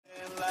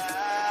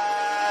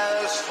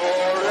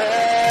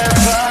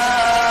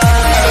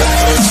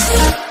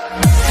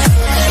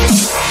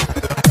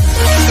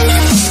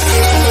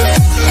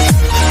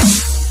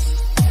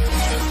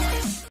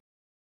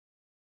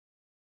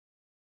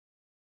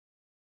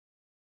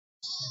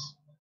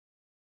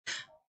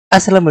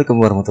Assalamualaikum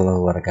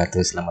warahmatullahi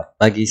wabarakatuh. Selamat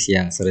pagi,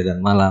 siang, sore,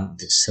 dan malam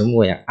untuk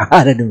semua yang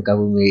ada di muka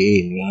bumi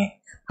ini.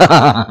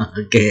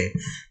 Oke,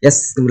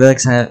 yes,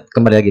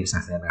 kembali lagi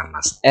bersama saya dengan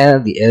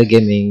MasEL di L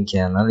Gaming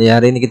Channel. Ya,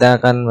 hari ini kita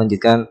akan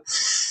melanjutkan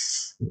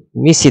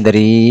misi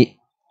dari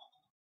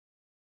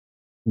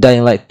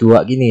Dying Light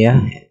 2 gini ya.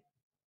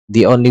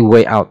 The only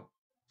way out.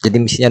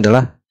 Jadi misinya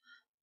adalah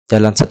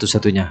jalan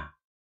satu-satunya.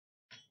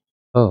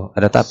 Oh,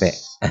 ada tape.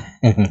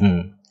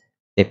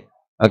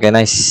 Oke,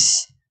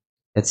 nice.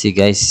 Let's see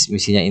guys,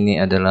 misinya ini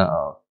adalah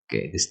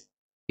this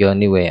the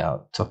only way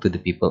out. Talk to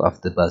the people of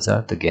the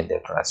bazaar to gain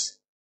their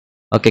trust.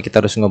 Oke, kita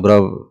harus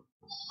ngobrol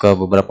ke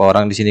beberapa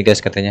orang di sini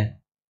guys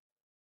katanya,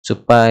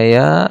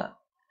 supaya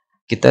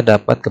kita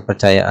dapat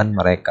kepercayaan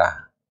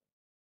mereka.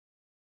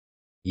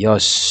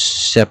 Yos,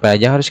 siapa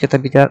aja harus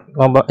kita ajak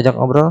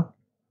ngobrol?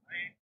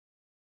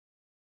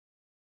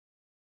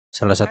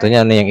 Salah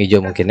satunya nih yang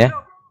hijau mungkin ya.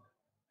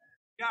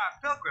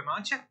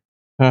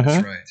 That's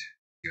right.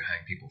 You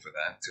hang people for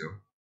that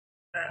too.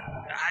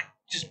 I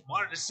just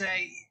wanted to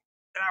say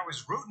that I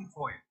was rooting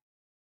for you.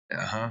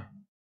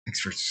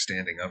 Thanks for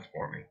standing up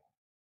for me.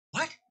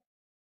 What?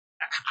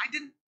 I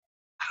didn't.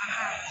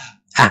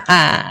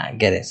 Haha,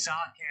 get it.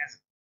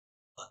 Sarcasm.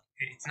 Look,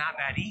 it's not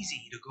that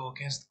easy to go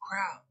against the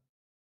crowd.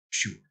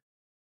 Sure.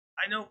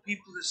 I know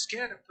people are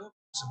scared of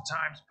pilgrims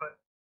sometimes, but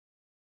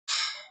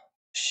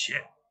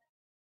shit,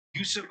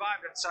 you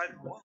survived outside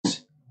the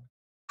walls.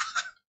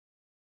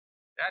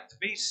 That to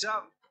be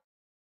some.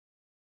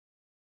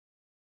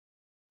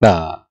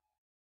 Nah.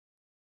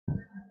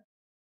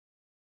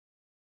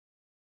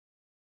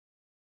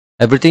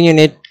 Everything you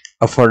need,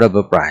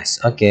 affordable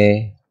price.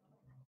 Oke.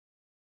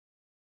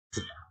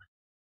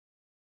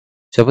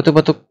 Siapa tuh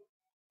batuk?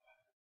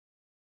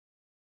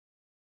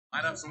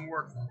 Might have some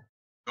work.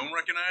 Don't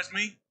recognize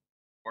me?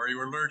 Or are you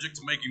allergic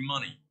to making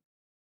money?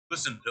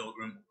 Listen,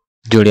 Pilgrim.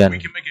 Julian.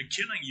 We can make a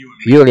killing, you and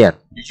me. Julian.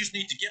 You just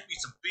need to get me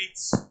some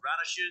beets,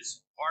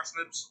 radishes,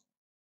 parsnips.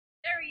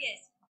 There he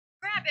is.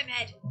 Grab him,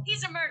 Ed.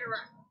 He's a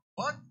murderer.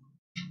 What?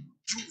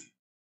 Julie,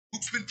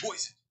 Luke's been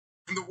poisoned.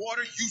 From the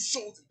water you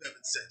sold him,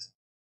 Devin says.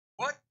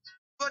 What?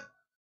 But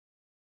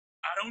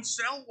I don't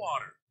sell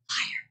water.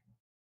 Liar.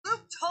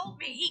 Luke told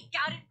me he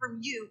got it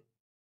from you.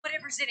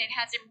 Whatever's in it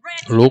has him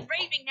ranting Luke. and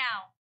raving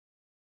now.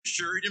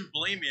 Sure, he didn't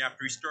blame me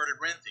after he started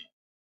renting.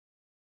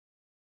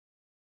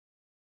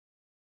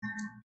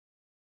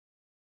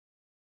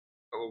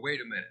 Oh,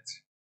 wait a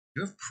minute.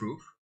 You have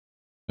proof?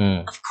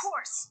 Of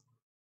course.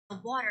 The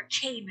water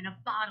came in a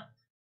bottle.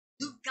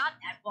 Luke got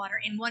that water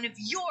in one of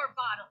your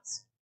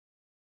bottles.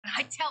 When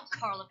I tell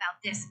Carl about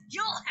this,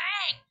 you'll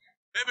hang.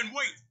 Evan,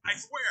 wait! I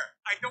swear,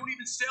 I don't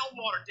even sell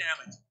water, damn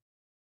it!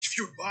 If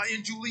you're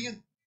lying,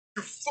 Julian,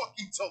 you're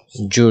fucking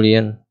toast.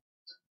 Julian.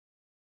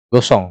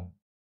 Gosong.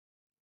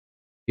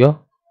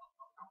 Yo.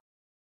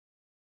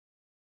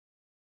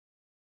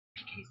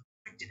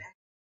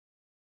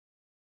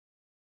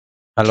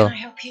 Halo. Can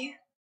I help you?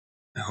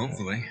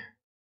 Hopefully.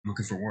 I'm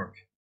looking for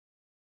work.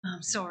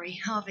 I'm sorry,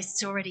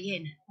 harvest's already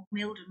in.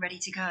 Milled and ready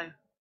to go.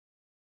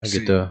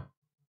 Gitu.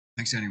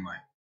 Thanks anyway.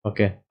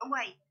 Oke. Oh,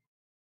 wait,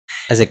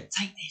 Asik.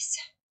 take this.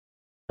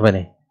 Apa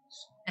nih?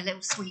 A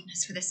little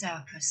sweetness for the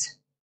circus.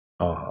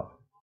 Oh.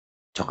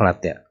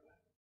 Coklat ya.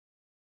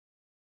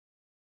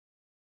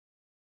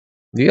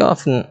 Dia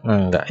often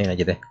enggak ini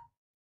aja deh.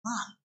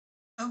 Mom,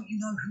 don't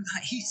you know who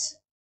that is?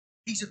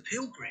 He's a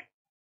pilgrim.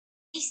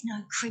 He's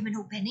no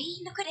criminal, Benny.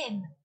 Look at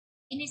him.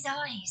 In his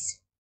eyes.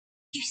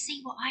 You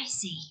see what I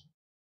see?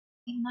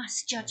 We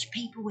must judge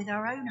people with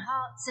our own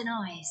hearts and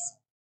eyes,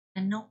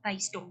 and not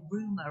based on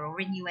rumour or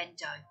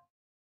innuendo.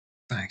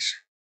 Thanks.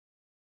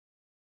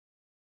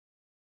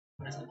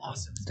 That's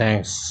awesome.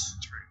 Thanks.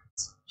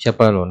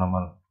 Siapa lo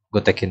nama?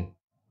 Gue tekin.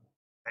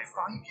 They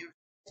find you.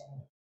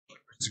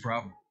 What's the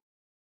problem?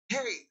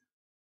 Hey,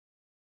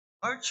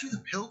 aren't you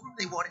the pilgrim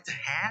they wanted to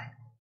hang?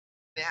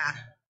 Man,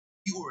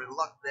 you were in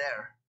luck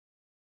there.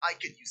 I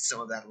could use some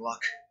of that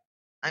luck.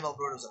 I'm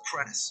Alberto's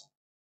apprentice.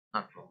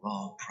 Not for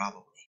long,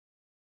 probably.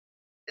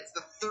 It's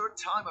the third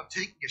time I'm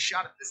taking a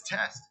shot at this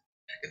test.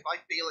 If I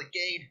fail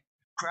again,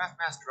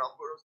 Craftmaster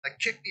Alberto's gonna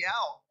kick me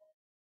out.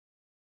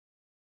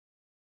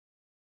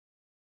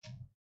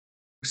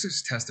 What's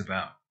this test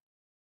about?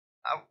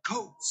 Our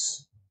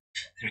goats.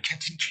 They're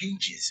kept in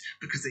cages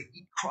because they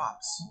eat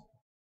crops.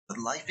 But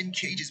life in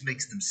cages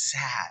makes them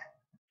sad,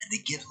 and they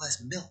give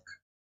less milk.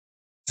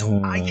 So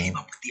I came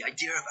up with the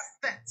idea of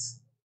a fence,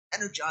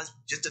 energized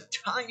with just a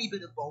tiny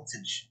bit of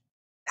voltage.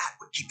 That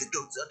would keep the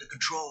goats under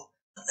control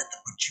and let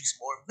them produce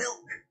more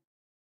milk.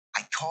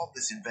 I called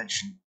this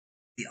invention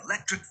the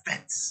electric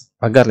fence.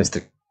 Pagar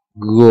listrik.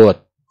 Good.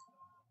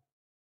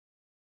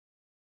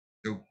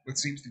 So, what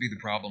seems to be the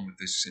problem with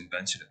this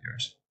invention of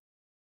yours?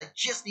 I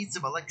just need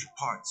some electric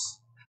parts.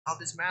 I'll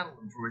dismantle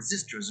them for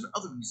resistors and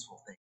other useful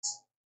things.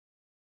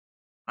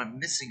 I'm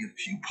missing a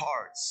few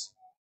parts.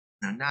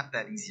 They're not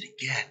that easy to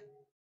get.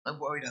 I'm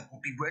worried I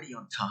won't be ready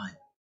on time.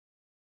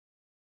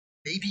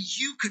 Maybe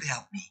you could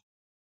help me.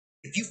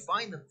 If you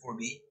find them for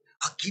me,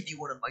 I'll give you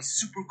one of my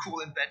super cool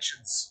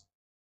inventions.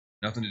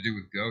 Nothing to do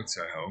with goats,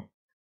 I hope.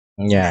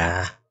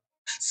 Ya.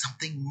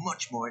 Something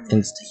much more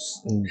interesting.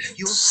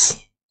 You'll It's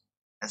see.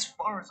 As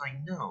far as I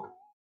know,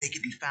 they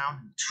can be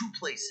found in two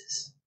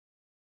places.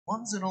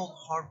 One's an old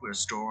hardware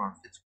store on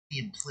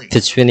Fitzwilliam Place.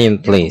 Fitzwilliam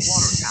near the water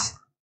Place. tower.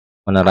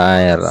 Menara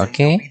air, Say oke.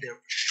 they'll be there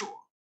for sure.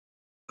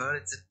 But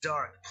it's a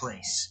dark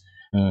place,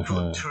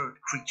 full of turned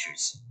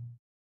creatures.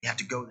 You have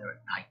to go there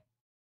at night.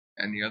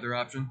 And the other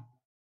option?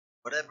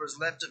 Whatever's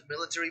left of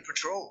military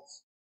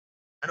patrols.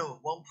 I know of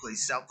one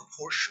place south of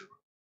Horseshoe,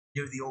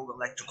 near the old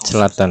electrical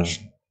Selatan,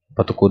 substation.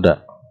 Batu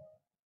Kuda.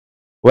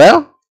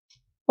 Well,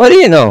 what do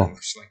you know?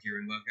 Looks like you're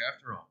in luck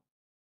after all.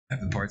 I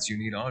have the parts you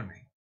need on me.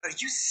 Are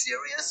you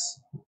serious?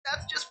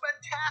 That's just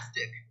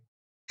fantastic.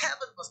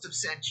 Heaven must have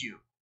sent you.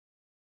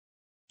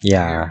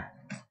 Ya.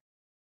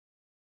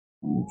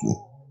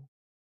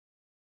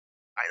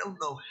 I don't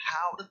know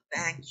how to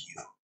thank you.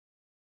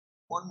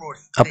 One more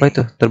thing. Apa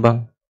itu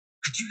terbang?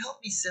 Could you help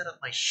me set up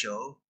my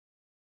show?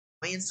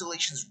 My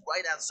installation's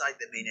right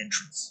outside the main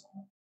entrance.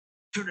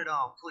 Turn it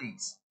on,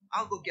 please.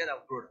 I'll go get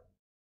Alberto.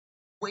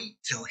 Wait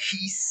till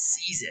he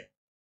sees it.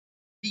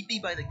 Meet me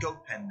by the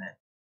goat pen then,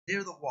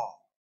 near the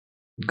wall.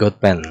 God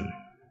pen.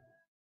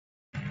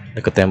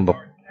 Dekat tembok.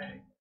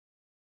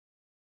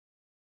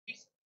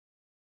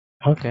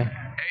 Oke.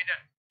 Hey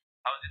there.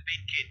 How's it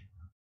been, kid?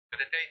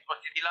 Got a taste for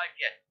city life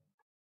yet?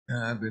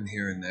 I've been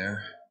here and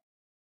there.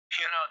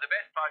 You know, the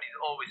best part is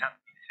always up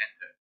in the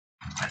center.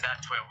 And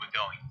that's where we're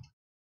going.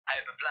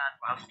 I have a plan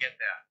for how to get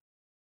there.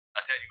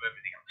 I'll tell you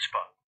everything on the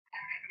spot.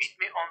 Meet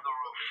me on the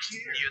roof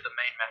near the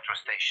main metro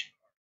station.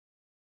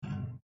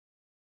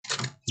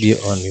 The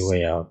only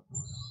way out.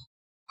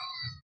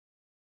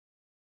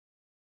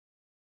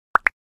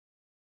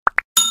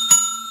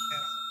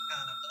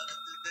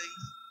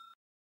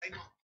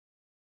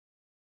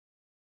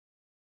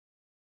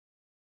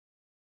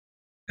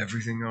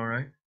 Everything all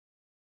right?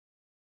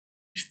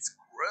 It's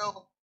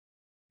grilled.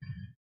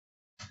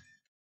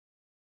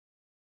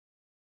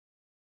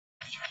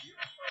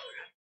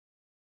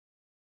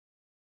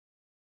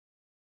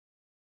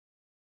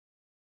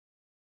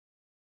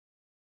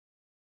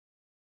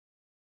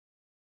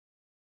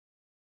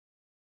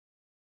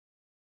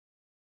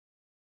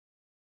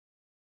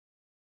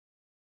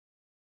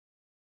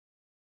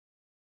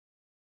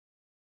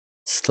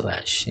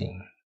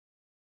 Slashing.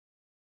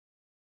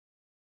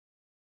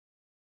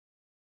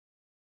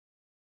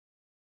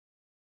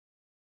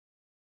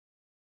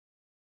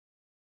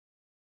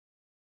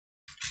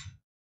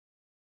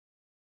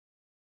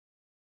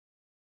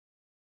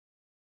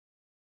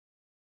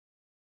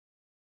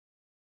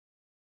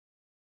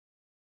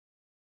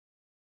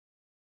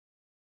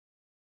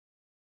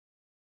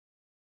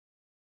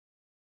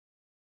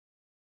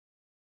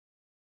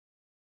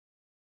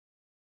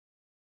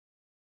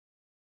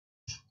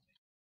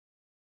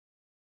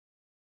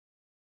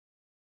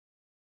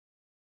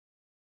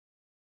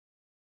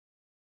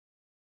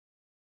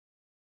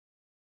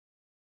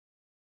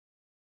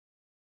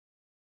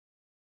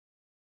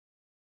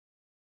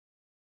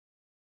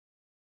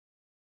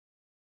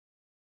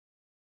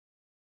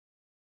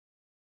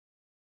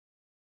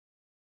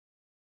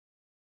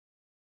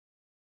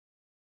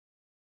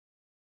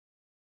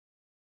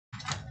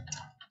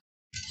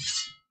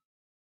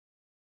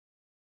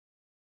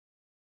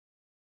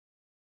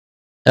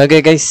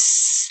 Okay guys,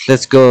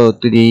 let's go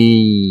to the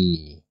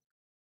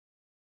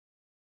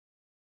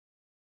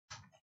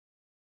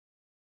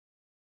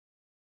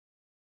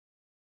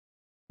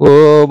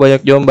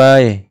banyak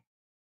Jombay.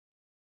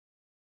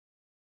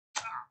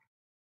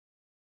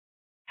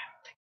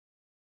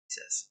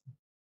 Says,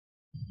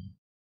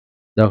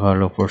 Dah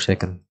kalau for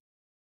second.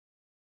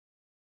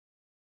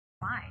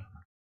 Why?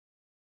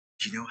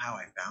 do you know how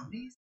I found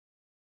these?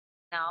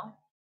 No,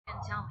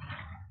 didn't tell me.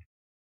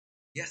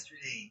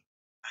 Yesterday,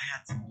 I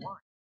had some wine.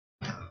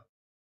 We're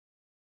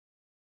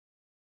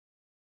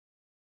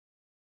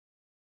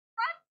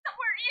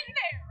in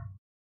there.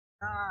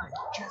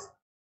 Just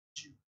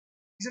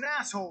he's an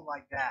asshole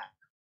like that.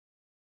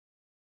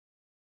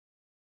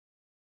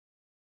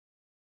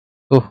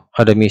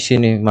 Ada misi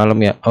nih malam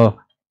ya.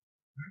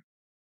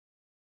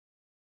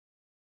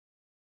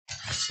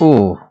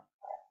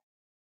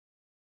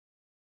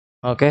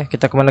 Oke,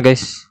 kita kemana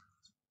guys?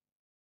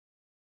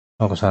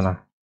 Ke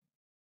sana.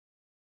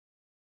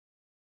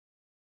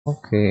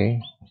 Oke.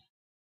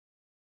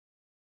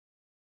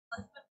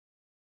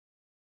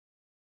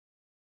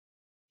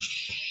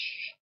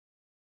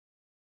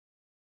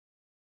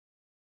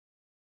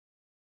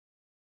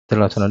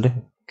 Terlalu sana deh.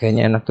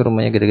 Kayaknya enak tuh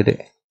rumahnya gede-gede.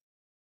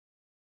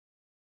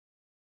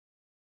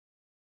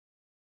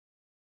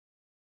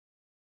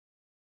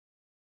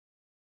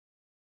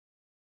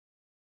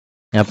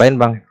 Ngapain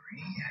bang?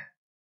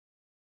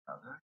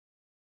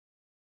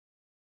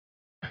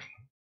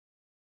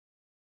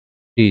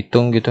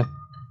 Hitung gitu.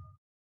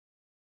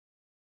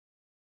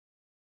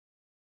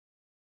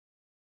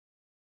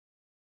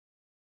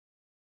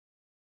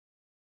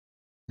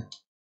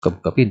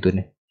 Kebuka pintu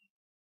nih.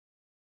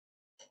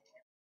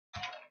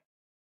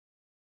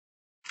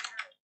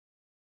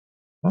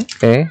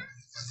 Oke.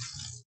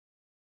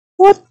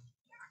 What?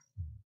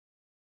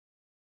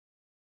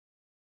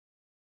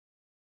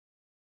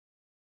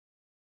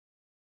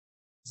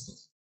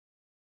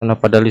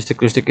 Kenapa ada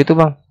listrik-listrik itu,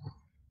 Bang?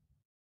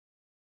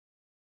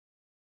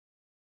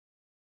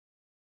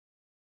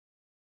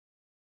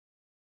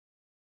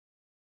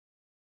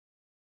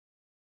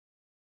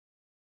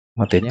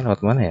 Matinya lewat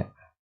mana ya?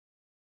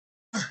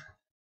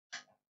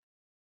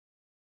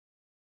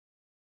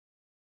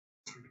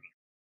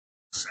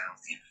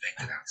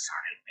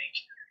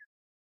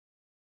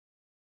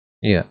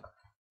 Iya.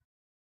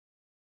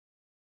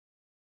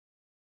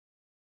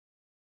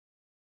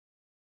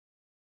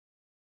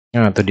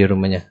 Nah, tuh di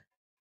rumahnya.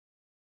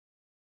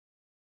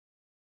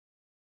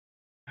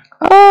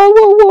 Ah,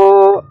 wow,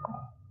 wow.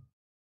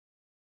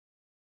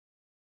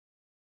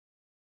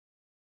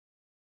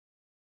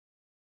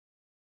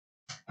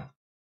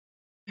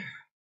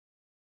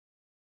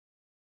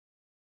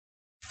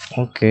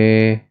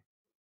 Oke.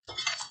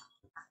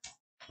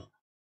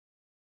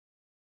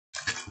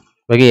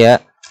 Bagi ya.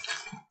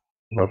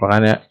 Berapa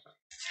kan ya?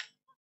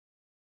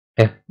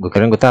 Gue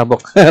kira gue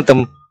tabok.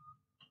 Tem.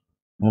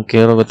 Oke,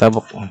 lo gue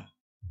tabok.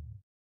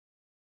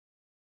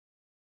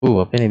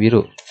 Apa ini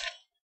biru?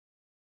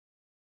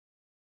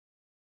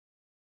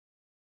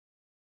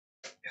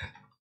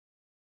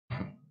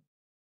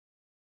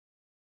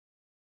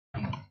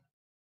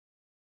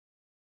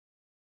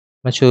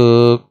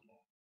 Masuk.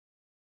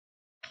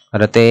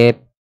 Ada tape.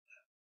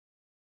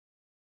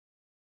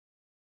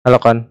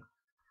 Halo kan?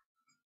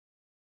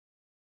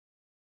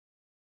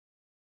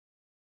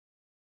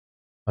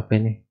 Apa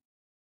ini?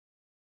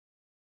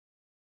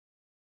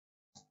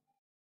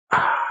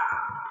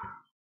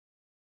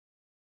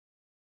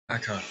 I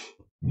can't.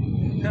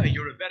 No,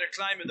 you're a better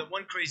climber than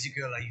one crazy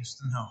girl I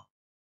used to know.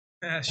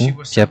 She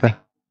was Siapa?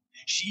 something.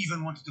 She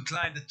even wanted to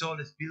climb the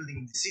tallest building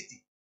in the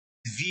city,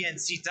 the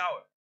VNC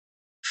Tower.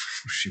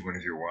 Was she one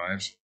of your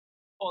wives?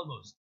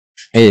 Almost.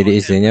 Jadi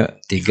istrinya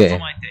 3 Even ya.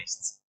 for my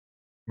tastes.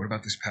 What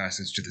about this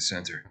passage to the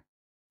center?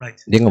 Right.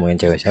 Dia ngomongin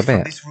cewek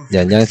siapa ya? From this roof, you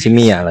Jangan-jangan can si see the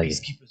Mia sun lagi.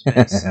 peacekeeper's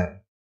base.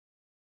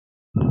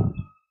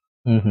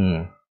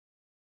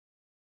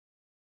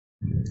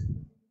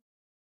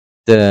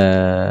 The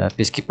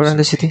peacekeeper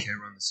in the So city. PK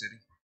run the city?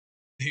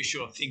 They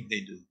sure think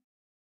they do.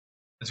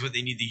 That's what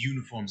they need the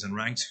uniforms and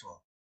ranks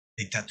for.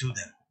 They tattoo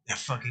them. They're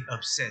fucking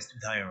obsessed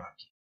with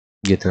hierarchy.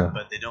 Gitu.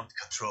 But they don't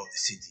control the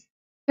city.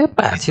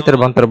 Apa sih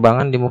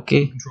terbang-terbangan di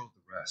Muki? Control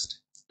the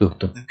rest. Tuh.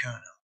 The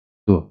colonel.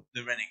 Tuh.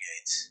 The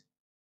renegades.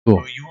 Tuh.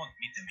 Oh, you won't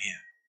meet them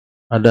here.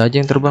 Ada aja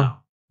yang terbang.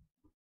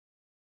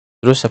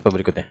 Terus apa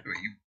berikutnya?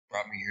 Wait, you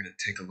brought me here to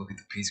take a look at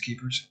the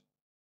peacekeepers?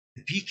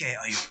 The PK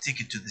are your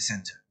ticket to the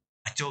center.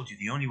 I told you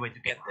the only way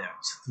to get there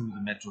is through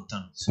the metro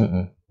tunnels.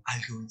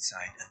 I'll go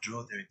inside and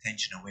draw their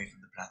attention away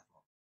from the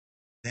platform.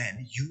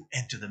 Then you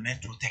enter the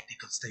metro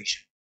technical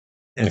station.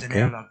 There's an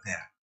airlock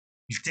there.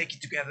 We'll take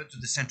it together to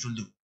the central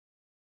loop.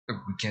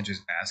 We can't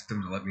just ask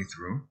them to let me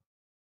through?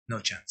 No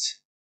chance.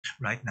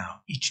 Right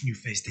now, each new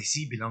face they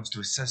see belongs to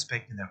a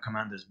suspect in their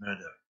commander's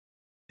murder.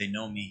 They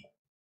know me.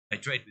 I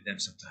trade with them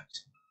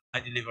sometimes. I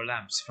deliver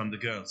lamps from the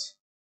girls,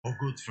 or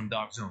goods from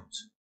dark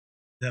zones.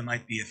 There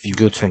might be a few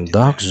Good from affected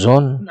dark there.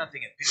 zone.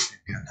 Nothing a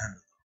pilgrim can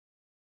handle.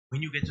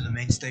 When you get to the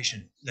main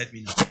station, let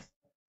me know.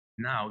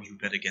 Now you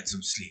better get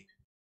some sleep.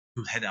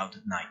 You'll head out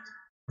at night,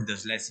 when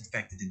there's less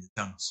infected in the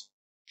tunnels.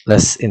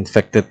 Less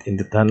infected in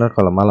the tunnel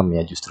kalau malam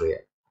ya justru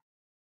ya.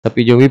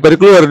 Tapi zombie pada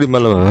keluar di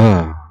malam.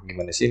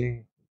 Gimana sih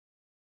ini?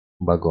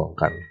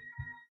 Bagongkan.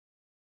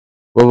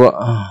 Bawa.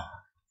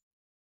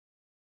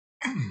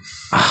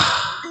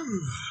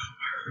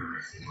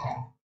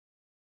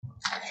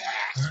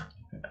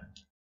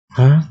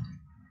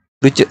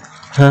 Lucu.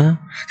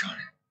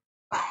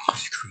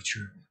 This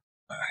creature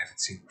I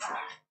haven't seen before.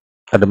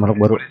 Ada makhluk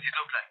baru. What does it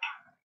look like?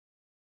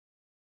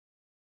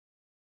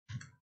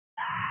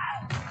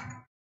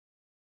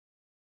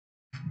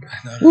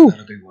 Not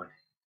a big one.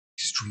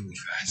 Extremely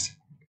fast.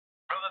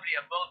 Probably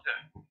a bolter.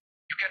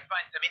 You can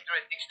find some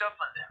interesting stuff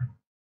on them.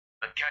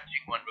 But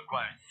catching one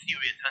requires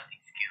serious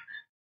hunting skills.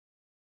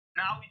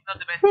 Now is not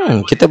the best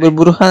time. Kita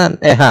berburu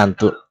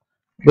hantu.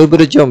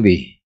 Berburu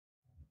zombie.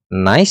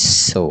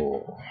 Nice.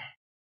 So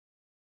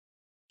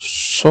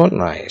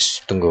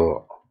nice.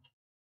 Tunggu.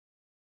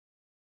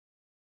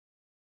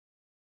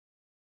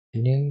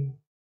 Ini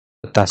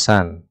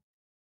petasan.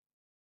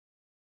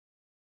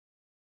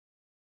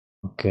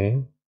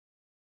 Oke.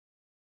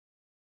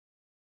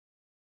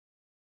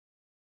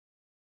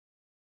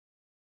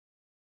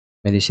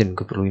 Medicine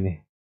gue perlu ini.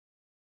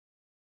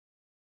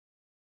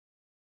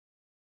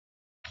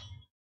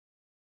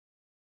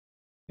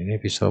 Ini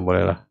pisau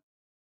boleh lah.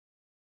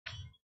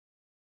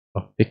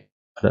 Pick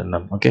ada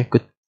 6. Oke,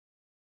 good.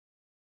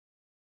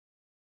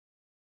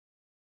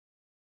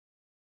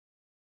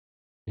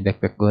 Di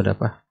backpack gue ada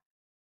apa?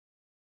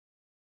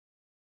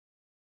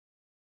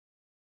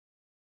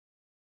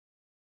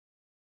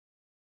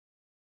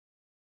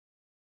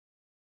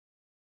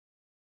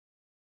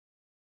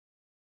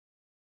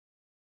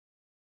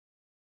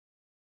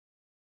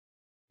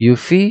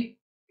 UV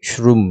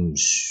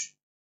shrooms.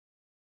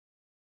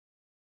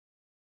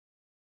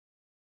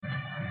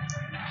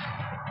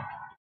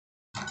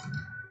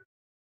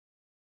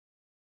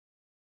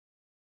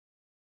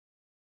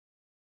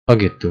 Oh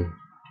gitu.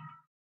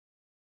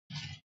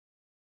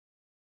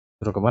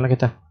 Terus kemana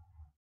kita?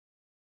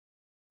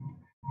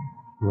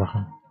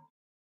 Belakang.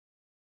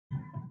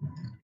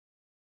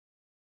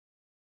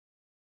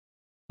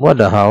 Wah,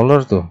 ada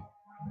howler tuh.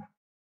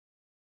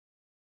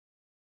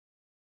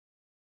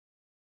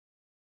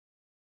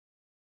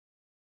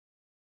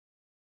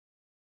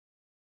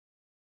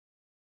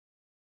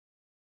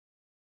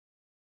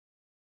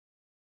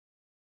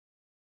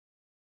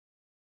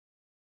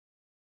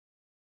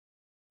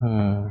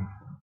 Hmm.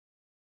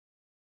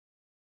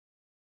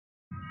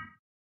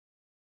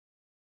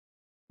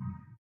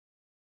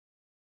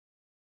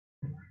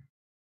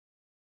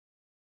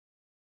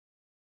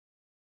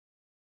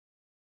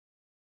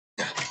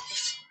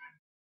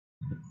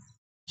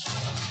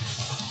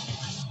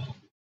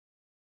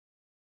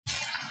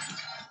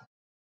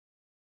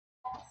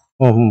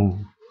 Oh,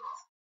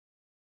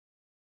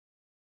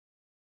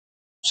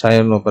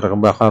 saya lo pada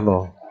kebakar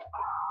loh.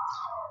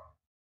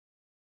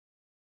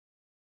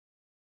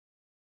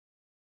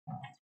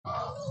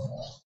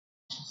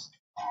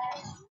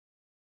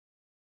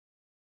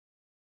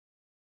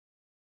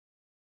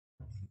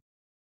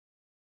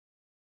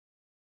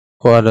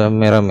 Kok ada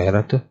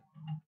merah-merah tuh?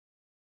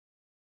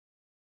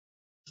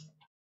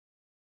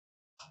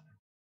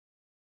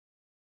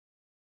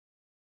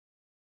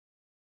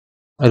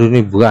 Aduh, ini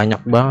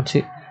banyak banget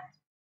sih.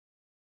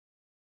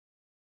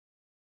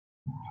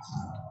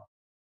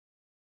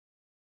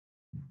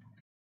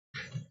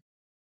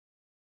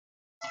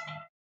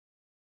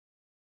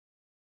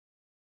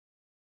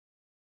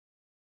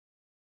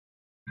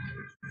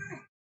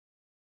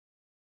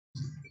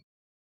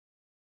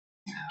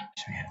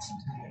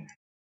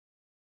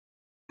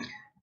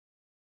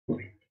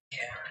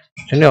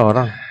 Ini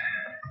orang.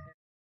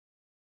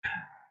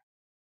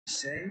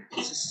 Say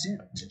it's a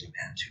sin to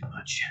demand too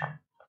much.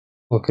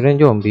 Gua kirain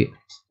zombie.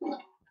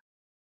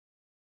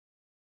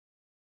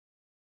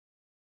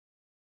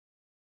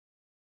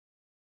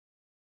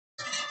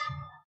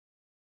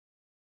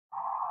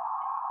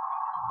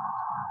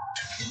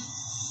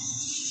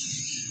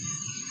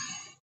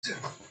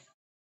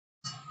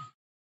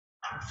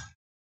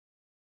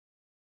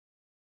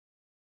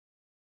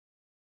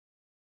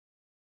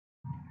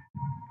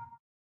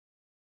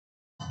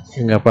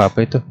 Nggak apa-apa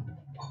itu.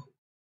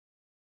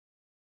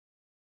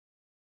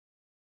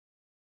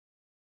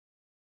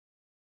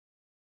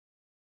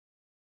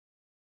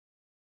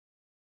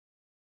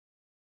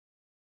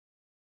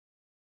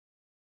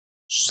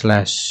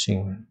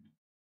 Slashing.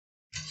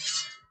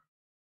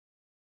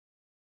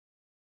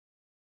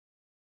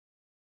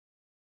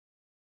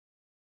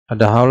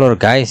 Ada howler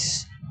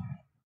guys.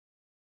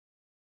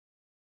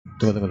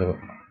 Tunggu.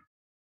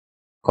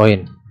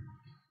 Koin.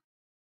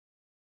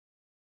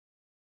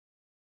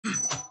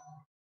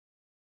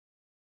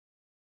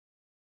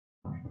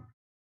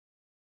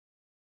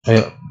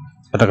 Ayo,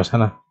 pada ke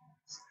sana.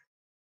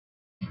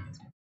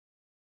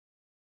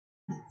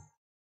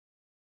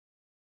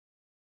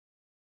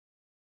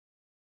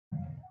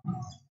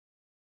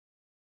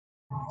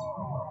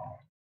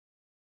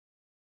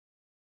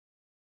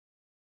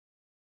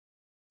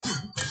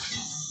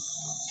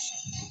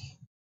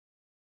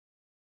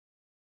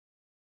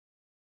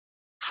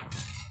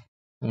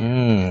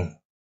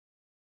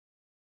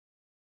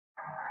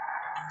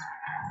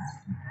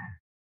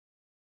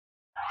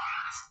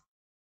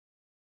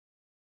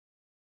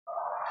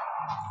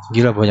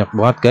 Gila banyak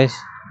banget guys.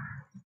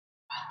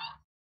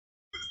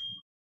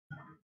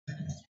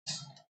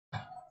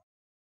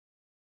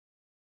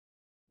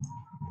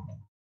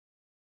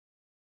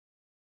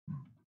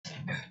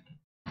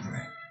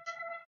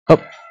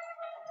 Hop.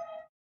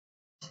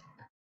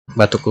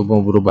 Batukku mau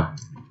berubah.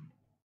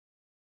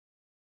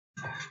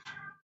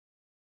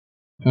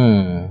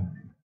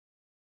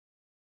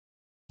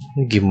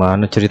 Ini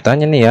gimana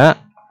ceritanya nih ya?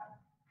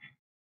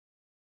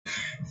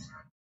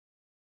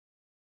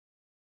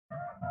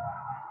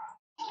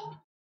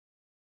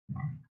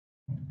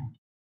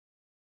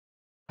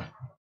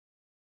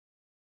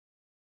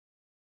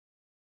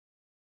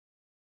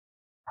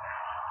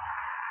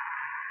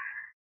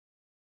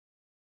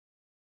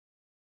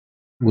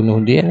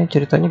 Bunuh dia nih,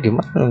 ceritanya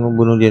gimana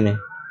ngebunuh dia nih?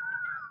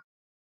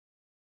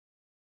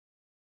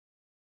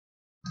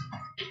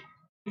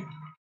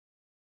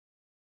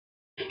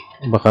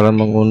 Bakalan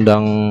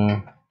mengundang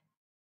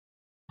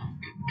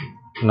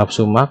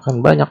nafsu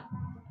makan banyak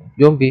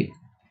zombie.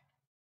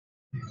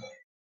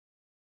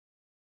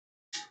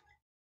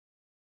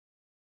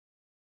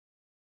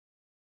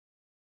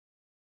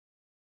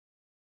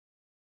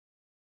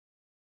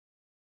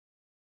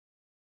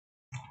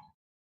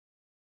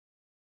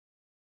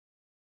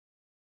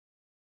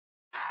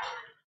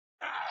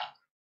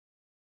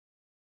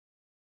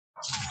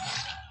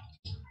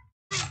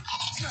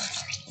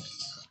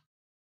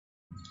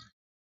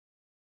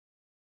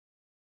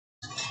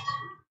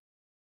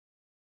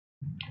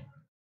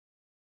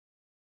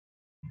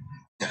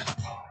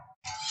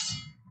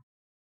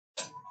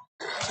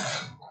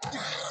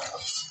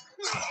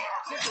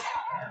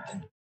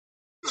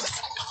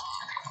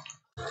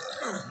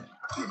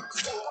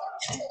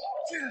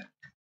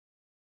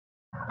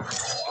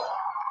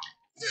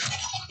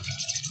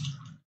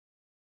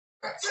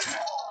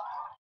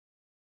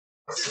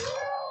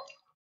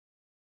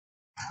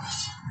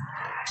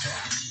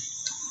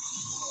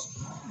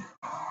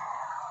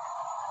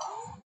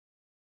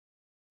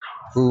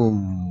 Boom.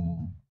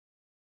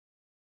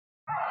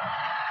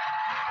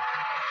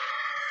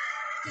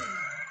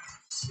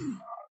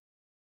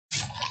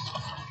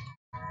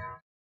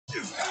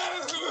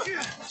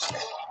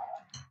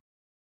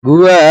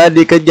 Gua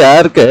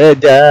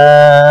dikejar-kejar.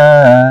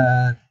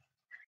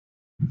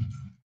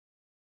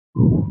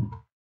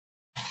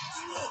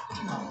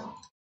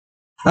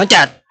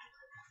 Loncat.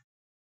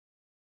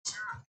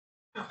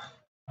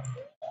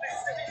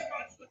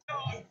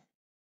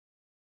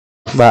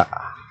 Mbak.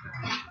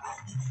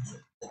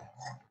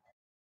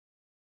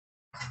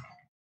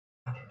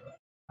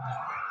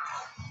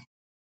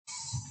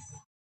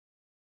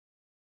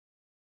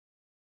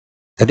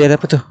 Tadi ada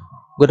apa tuh?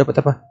 Gue dapat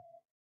apa?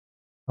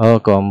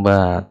 Oh,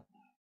 combat.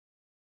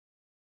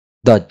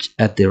 Dodge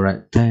at the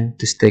right time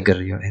to stagger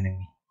your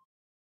enemy.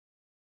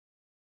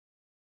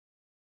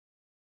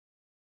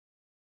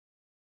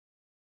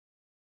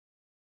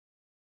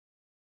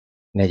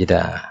 Ini aja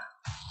dah.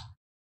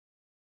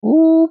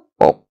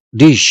 Pop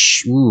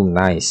dish.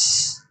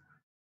 Nice.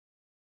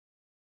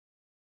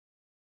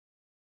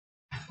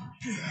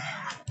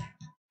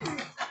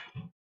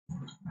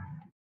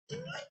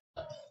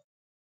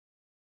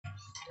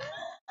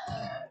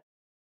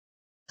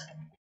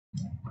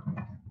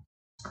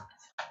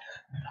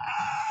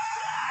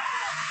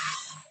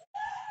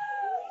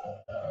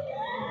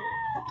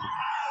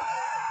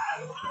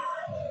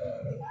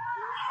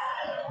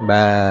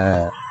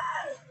 Mbak.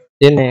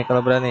 Ini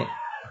kalau berani.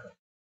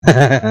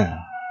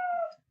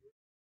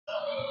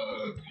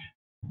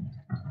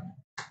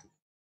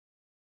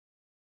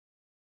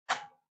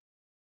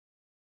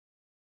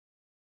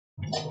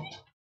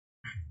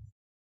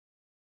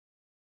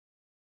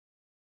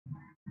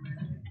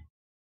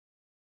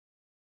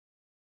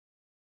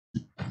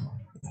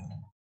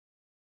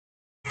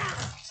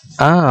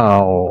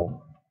 Ow.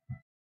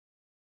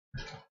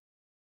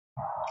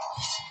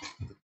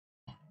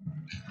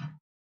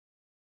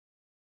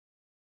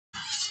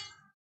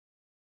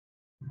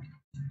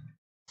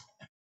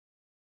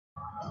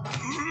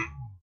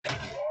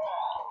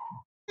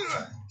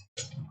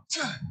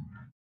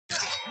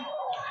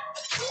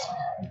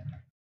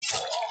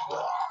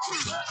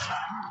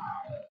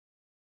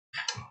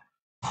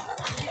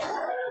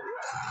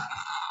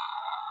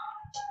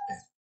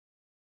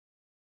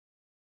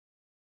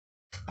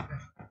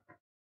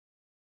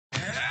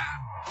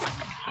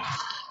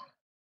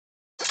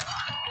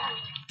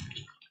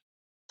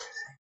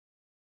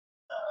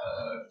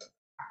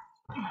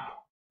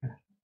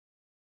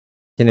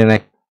 Sini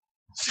naik.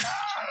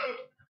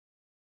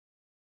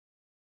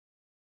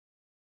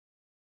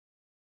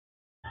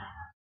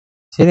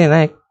 Sini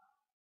naik.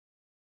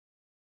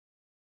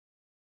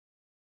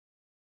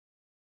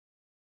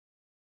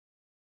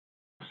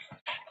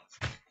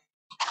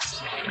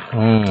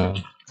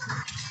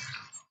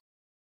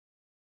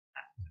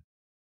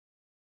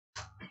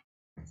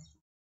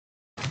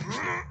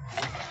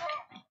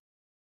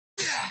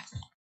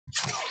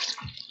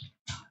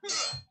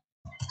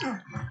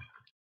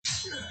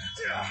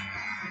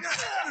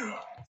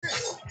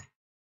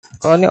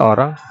 Oh, ini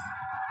orang.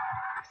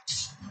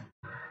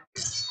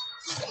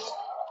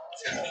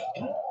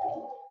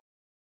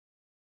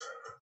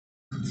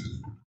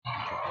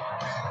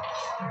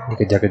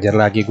 Dikejar-kejar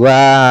lagi gua.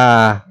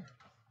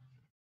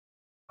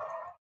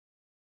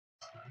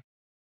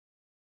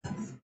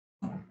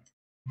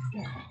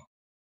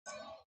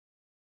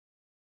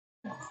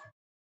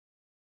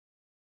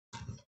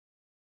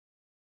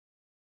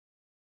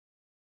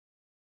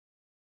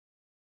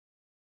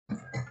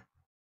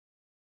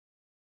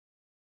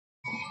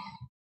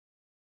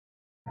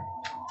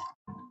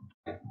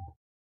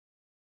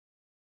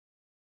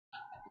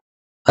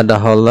 Ada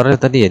hollernya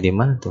tadi ya, di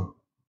mana tuh?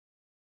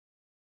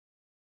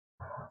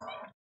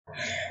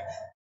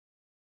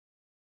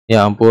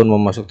 Ya ampun,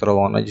 mau masuk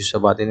terowongan aja susah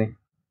banget ini.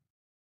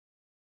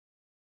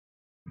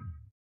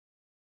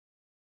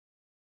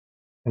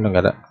 Udah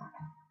nggak ada.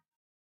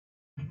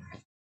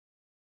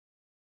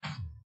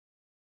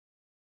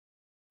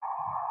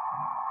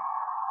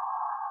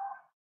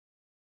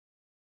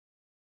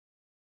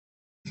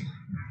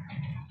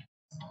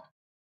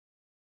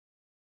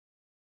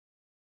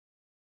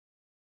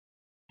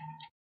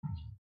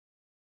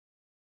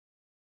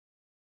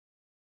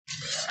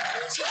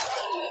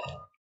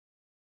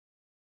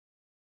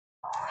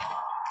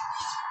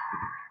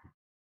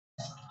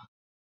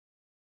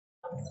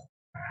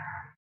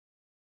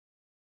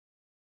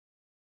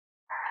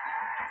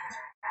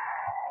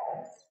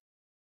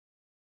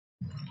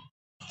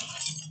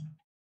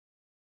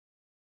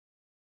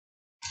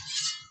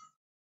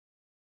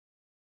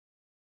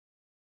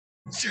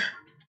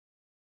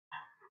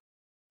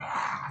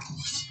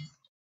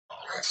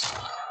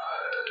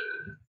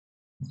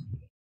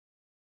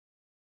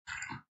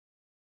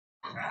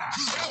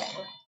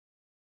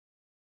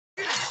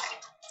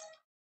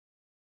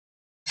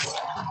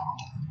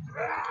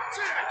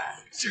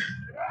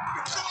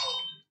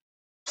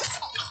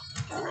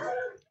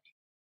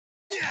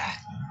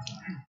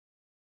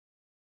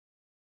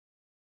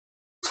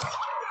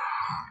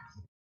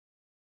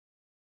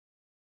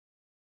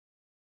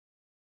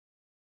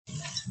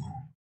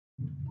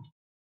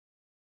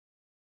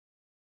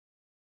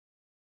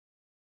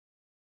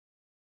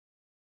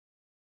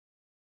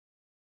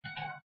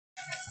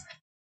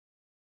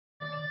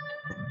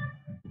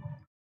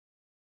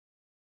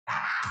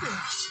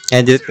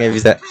 Lanjut nggak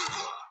bisa.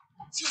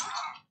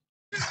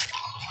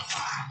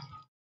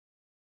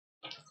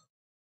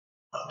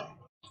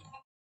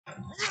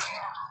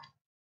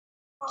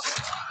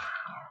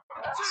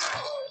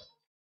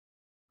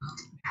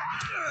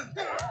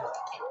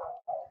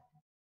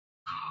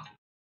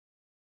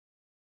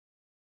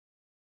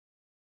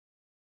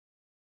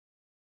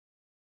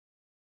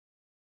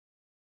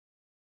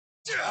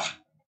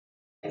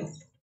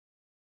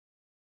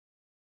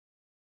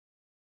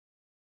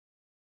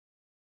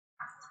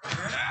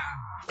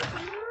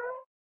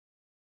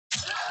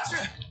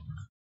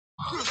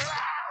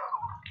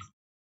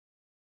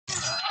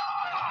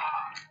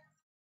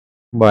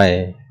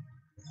 Bye.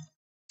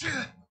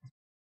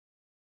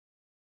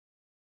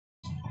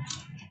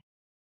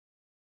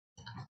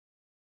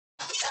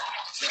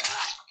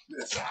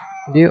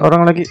 Dia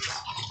orang lagi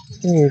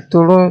itu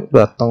loh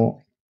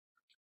datang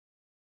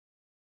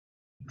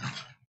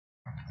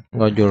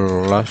nggak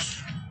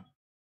jelas.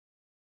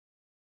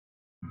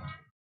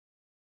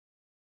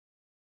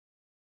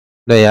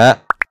 Udah ya,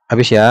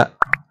 habis ya.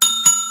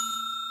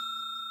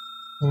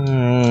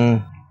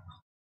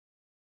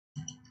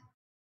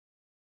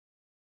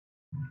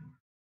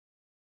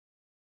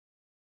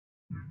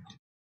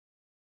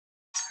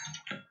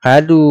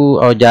 Aduh,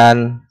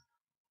 Ojan.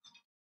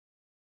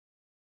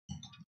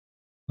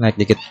 Naik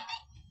dikit.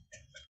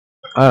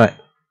 Alright.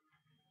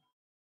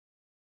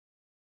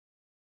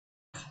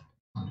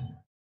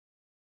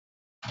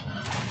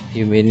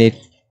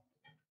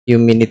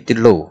 Humidity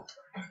low.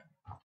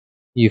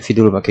 UV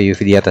dulu, pakai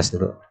UV di atas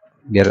dulu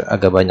biar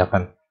agak banyak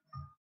kan.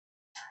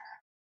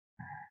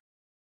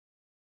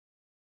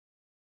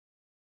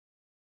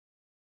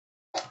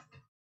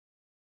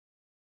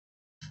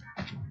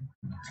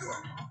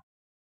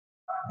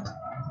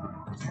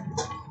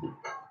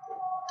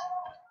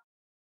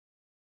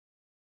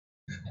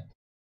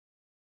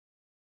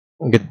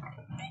 Gitu.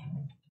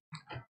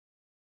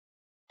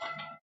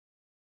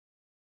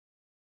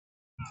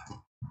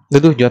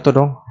 Aduh, jatuh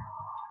dong.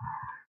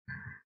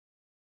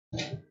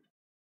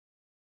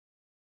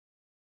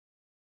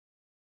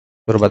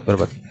 Berobat.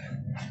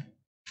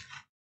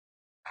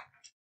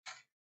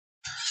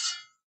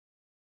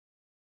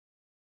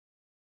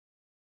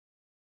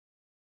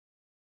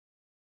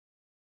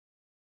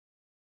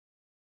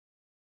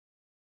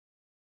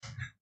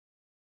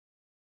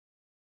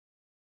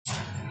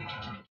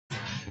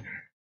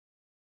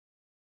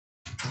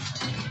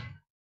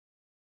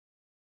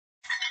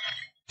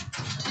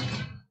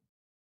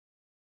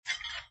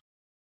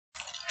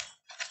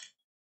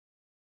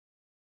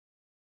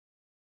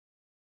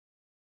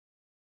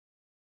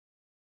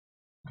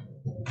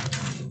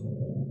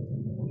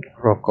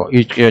 Rokok.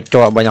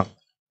 Coba banyak.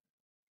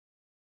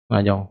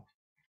 Ngajong.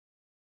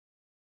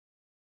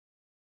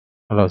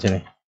 Halo sini.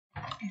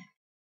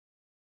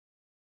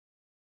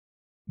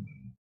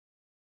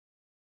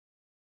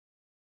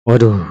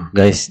 Waduh,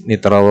 guys, ini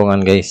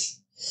terowongan, guys.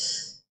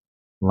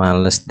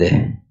 Males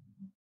deh.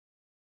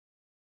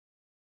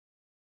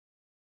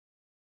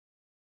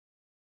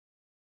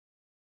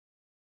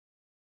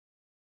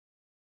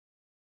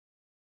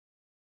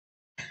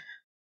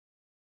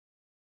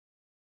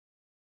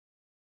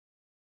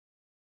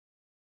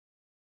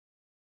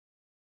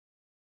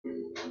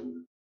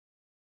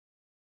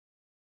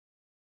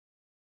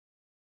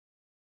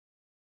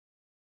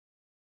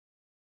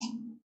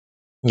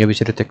 Nggak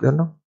bisa di take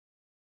down dong.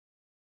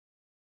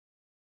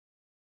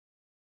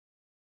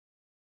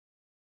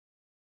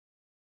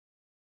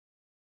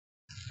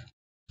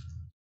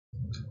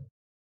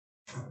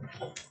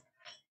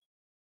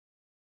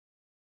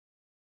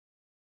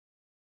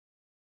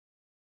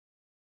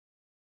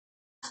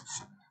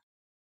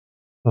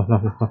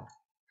 Nah.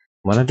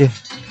 Mana dia?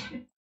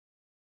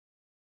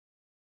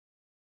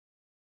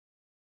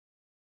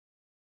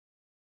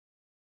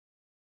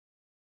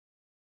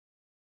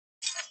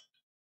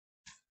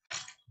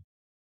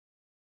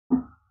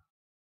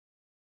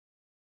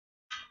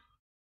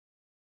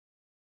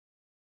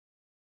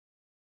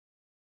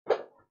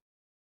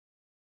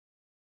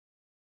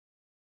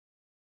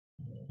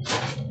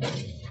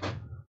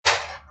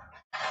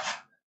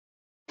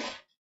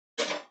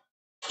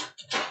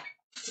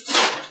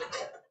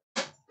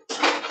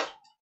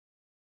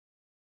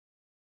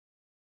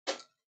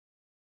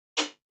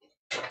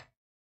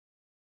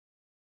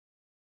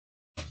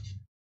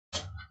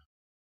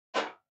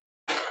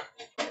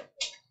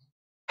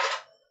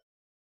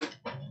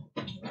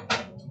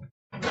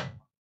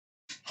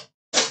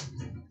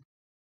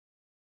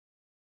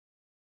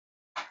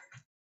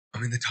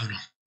 I'm in the tunnel.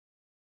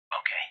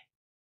 Okay.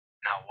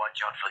 Now watch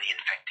out for the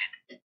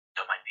infected.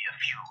 There might be a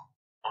few,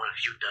 or a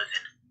few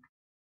dozen.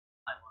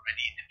 I'm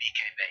already in the BK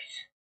base.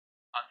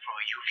 I'll throw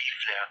a UV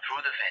flare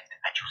through the vent,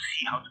 and you'll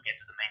see how to get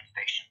to the main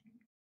station.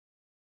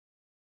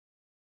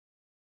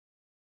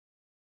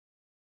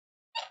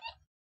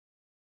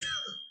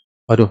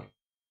 Waduh.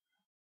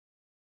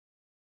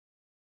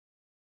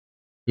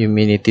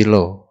 Immunity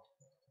low.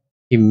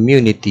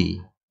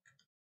 Immunity.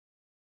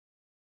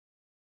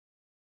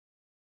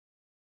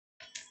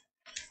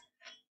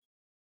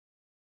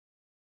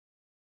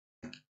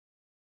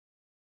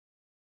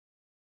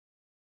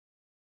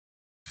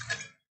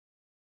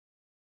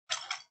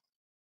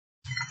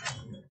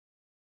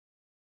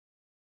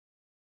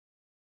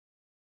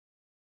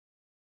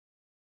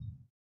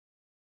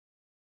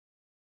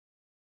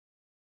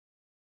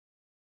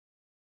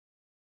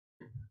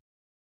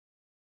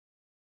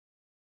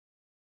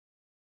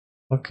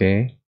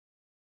 Oke.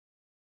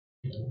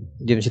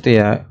 Diam situ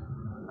ya.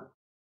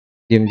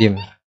 Diam.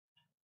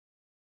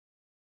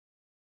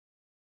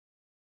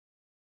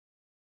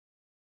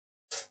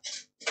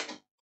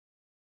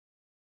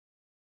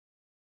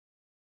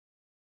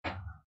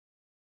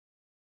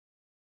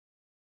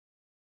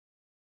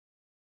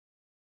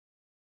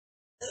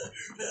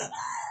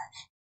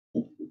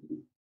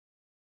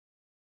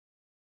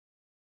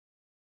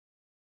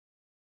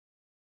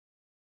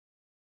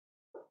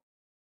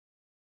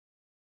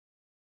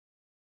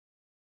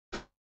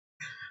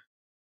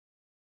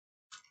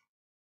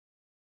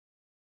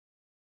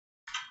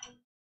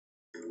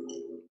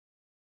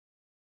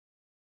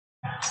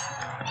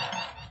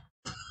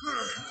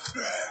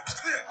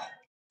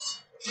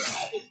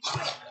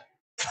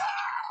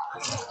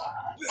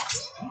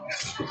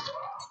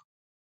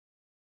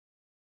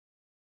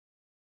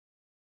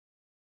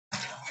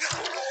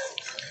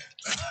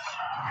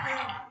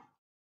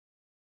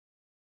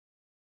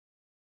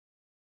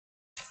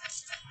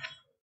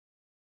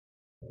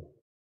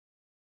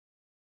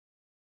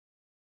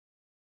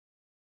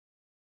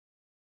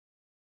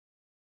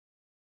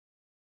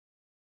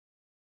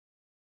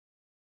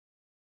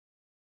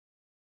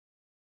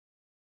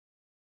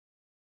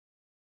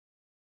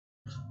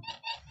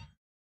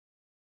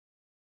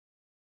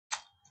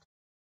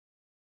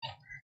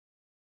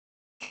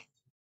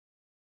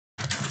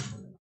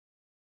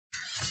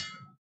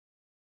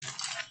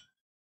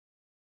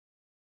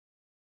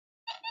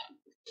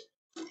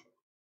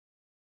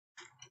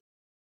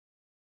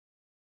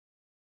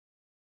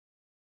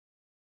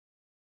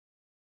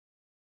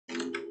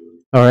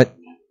 Alright.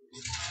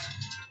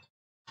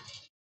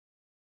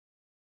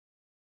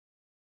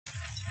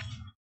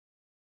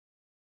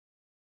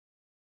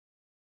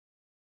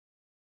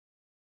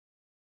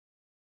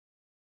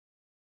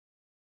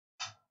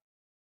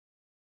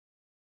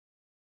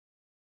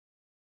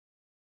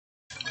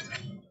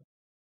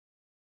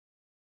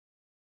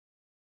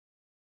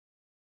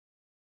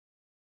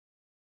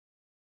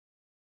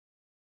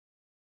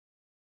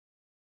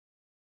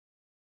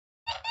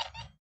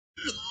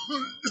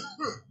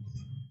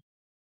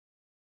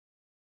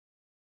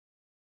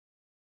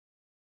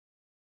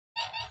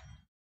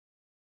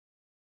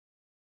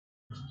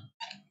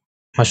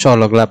 Masya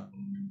Allah gelap.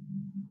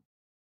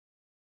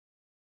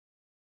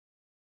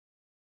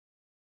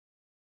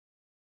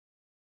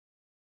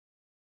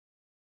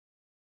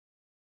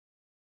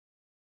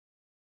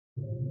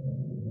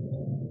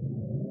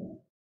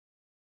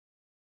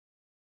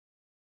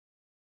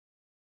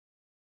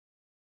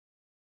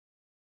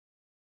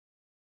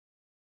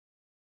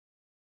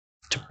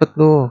 Cepet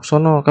lu,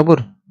 sono kabur.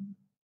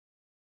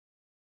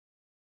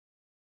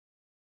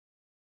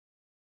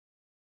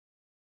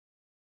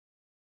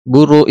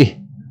 Buru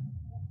ih.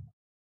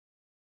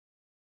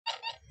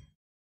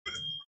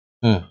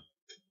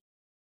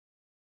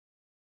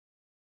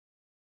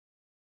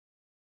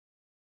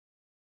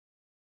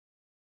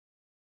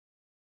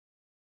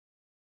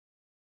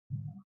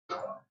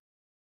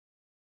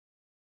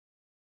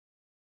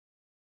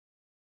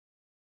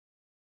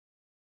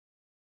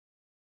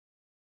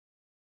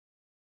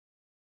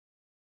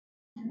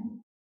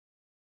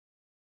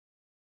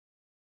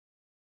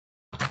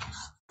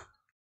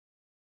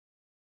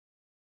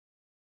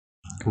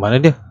 Kemana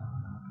dia?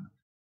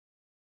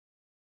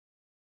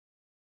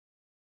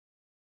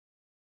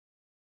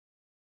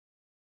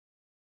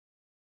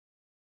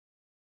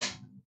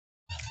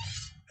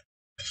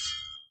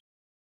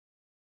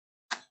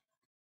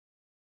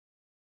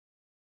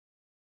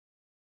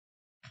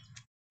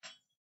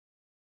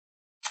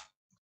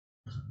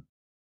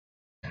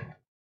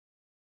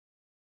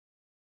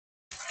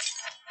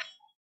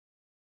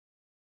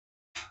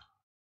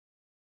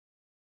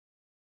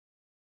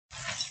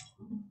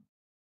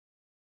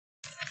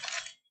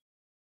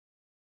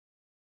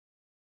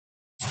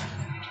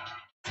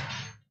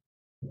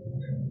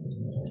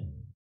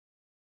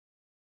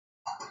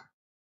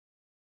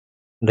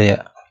 Udah ya.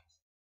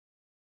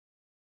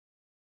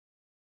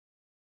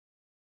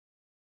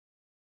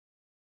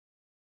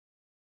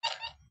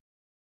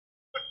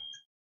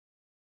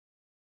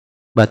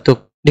 Batuk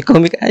di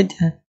komik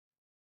aja.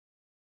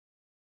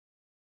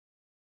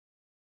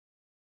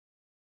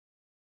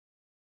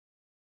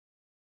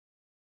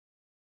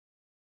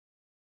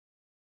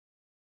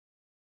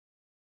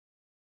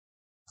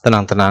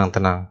 Tenang.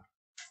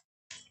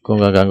 Gue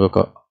nggak ganggu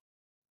kok.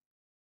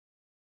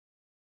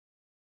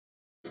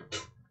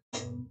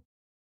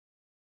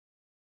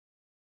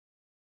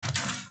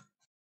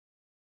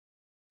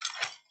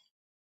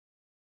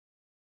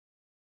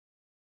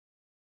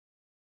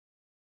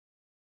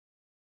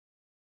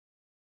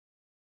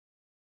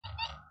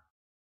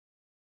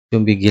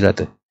 Zombie gila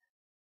tuh.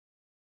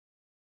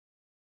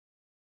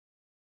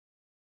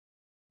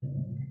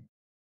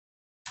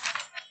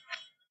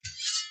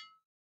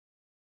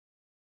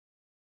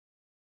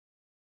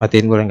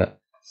 Matiin boleh nggak?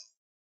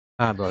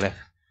 Ah boleh.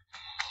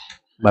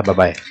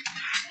 Bye.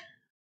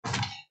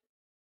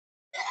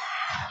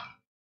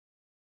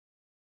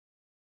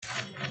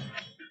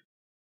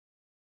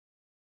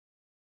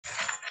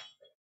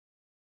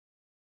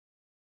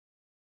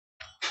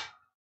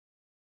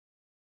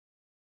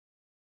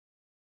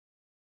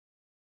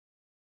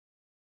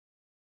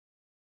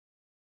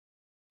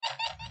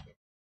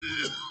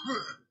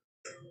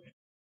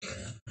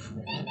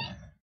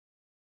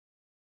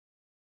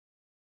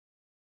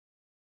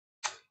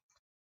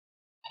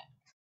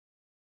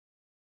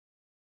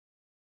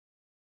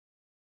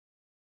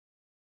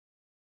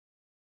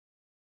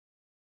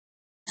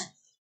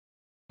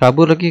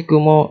 Kabur lagi, gue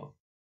mau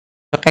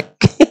cekek.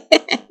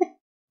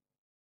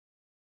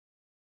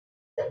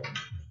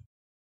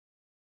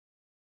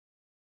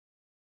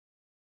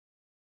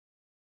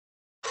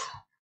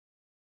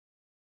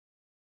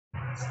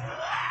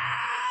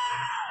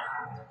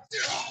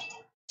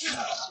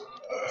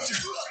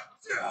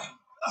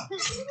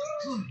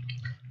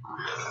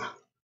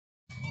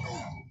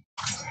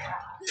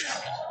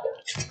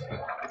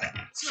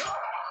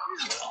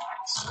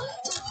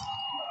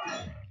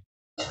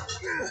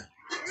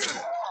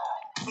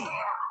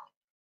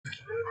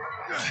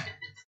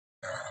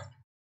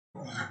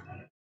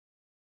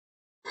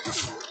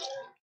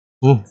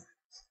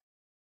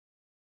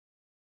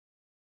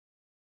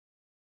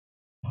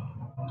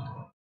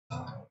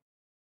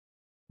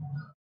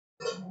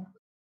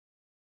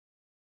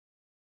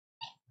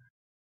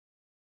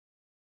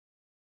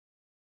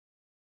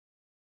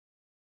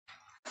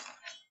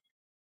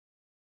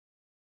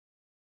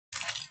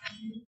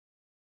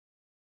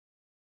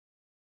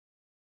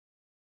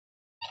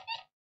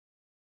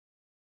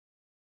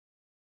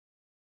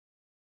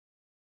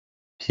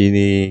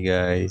 Sini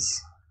guys.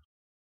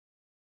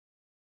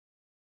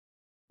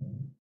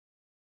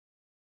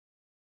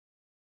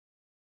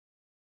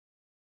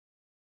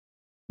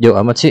 Jauh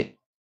amat sih.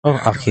 Oh,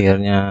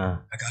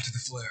 akhirnya. I got to the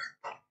flare.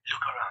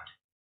 Look around.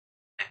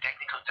 The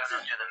technical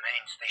tunnel to the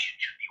main station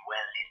should be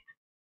well lit.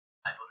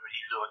 I've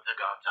already lured the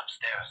guards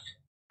upstairs.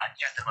 I'll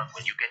chat them up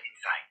when you get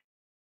inside.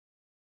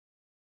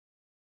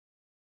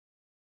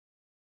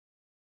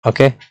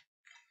 Oke.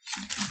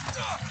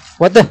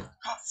 What the?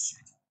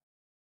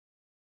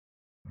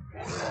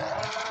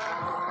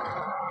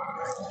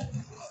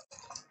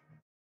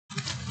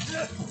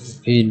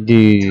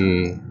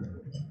 Idi.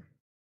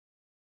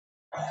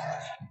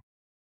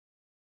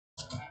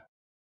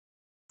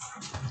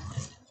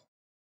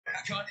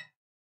 Back on.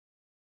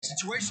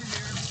 Situation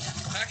here.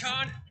 Back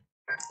on.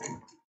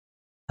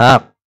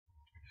 Hap.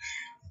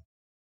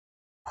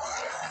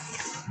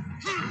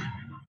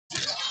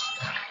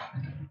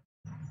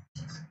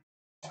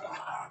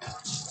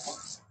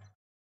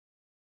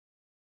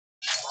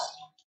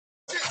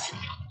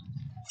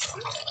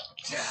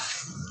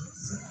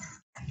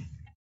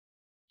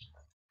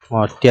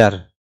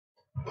 Modiar.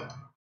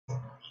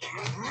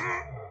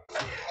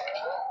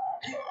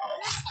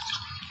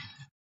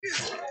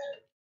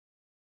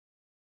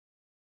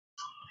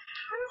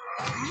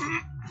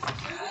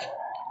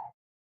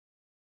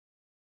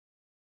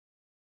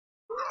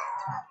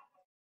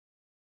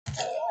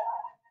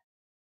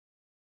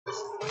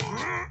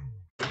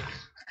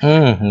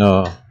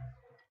 No.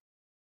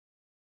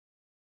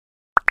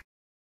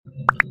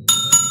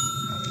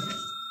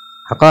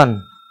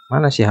 Hakon,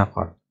 mana sih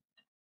Hakon?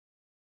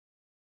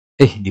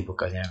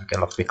 Dibukanya pakai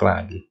lockpick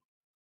lagi.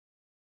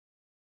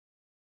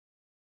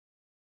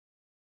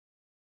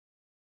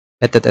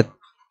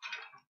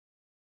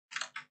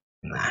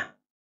 Nah.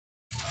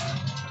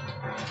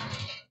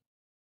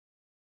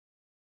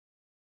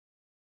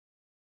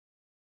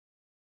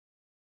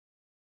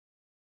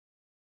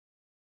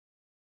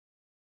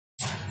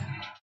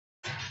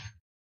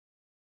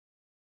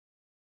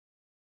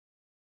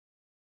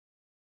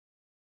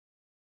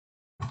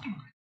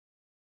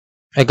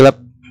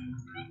 Gelap.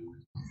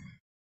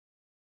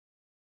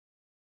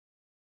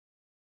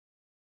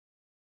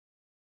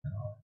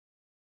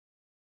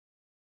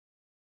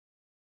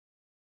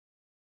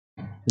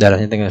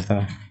 Darahnya tinggal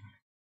setengah.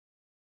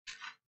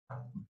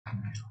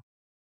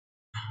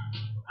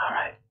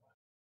 Alright.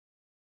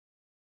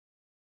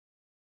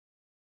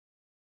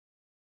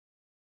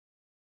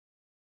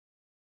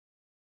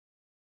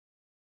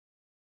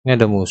 Ini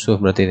ada musuh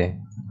berarti nih.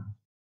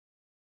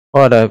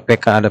 Oh, ada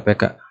PK, ada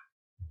PK.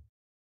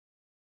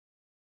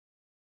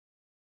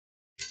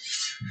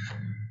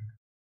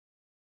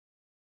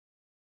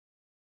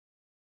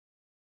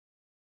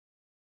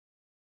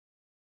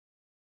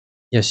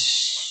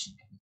 Yes.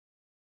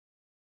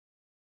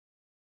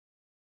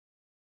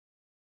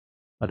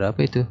 Ada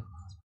apa itu?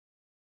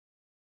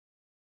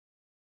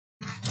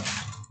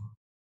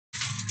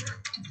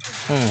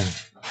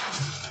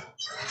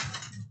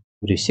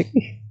 Berisik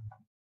nih.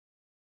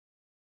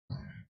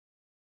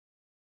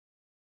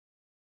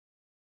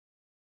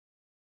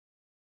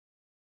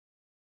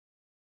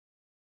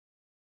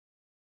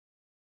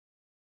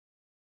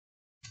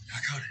 I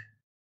got it.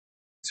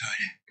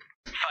 Inside.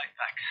 5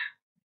 packs.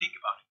 Think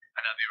about it,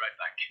 and I'll be right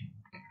back.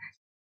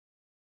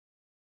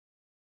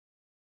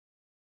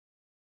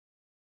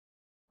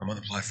 I'm on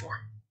the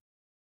platform.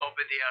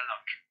 Open the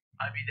airlock.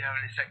 I'll be there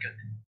in a second.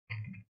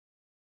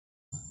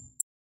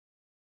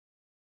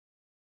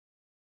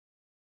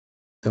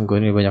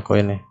 Tunggu, ini banyak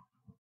koin nih.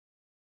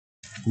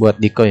 Buat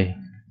decoy.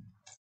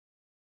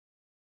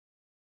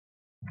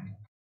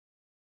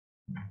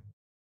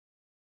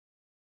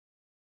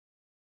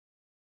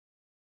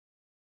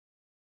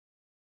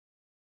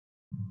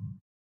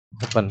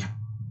 Kapan?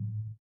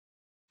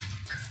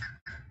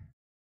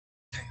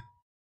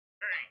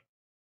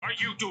 Are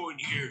you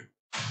doing here?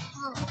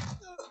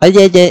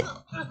 Aja.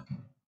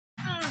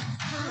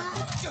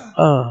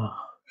 Ah.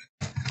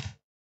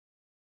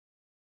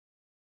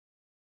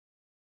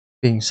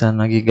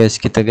 Pingsan lagi guys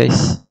kita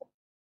guys.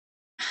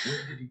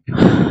 Where did he go?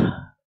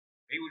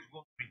 He was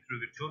walking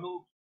through the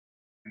tunnel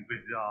and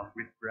with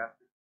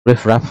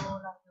Riff raff.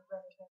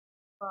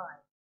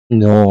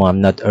 No,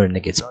 I'm not a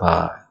renegade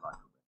spy.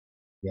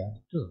 Ya,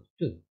 tuh,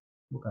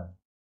 bukan.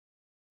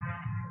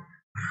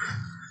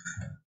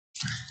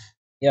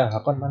 Ya,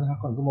 Hakon mana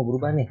Hakon? Gue mau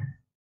berubah nih.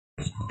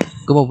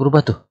 Gue mau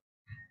berubah tuh.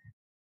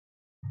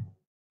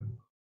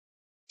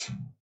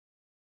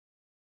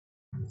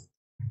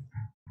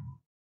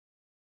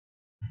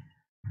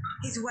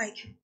 He's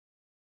awake.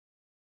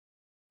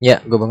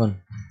 Ya, gue bangun.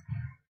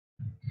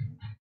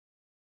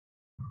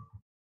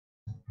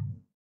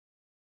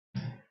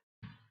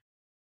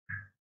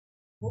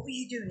 What were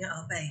you doing at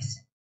our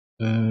base?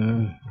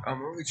 I'm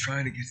only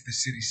trying to get to the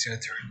city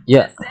center.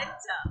 Ya. The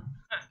centre.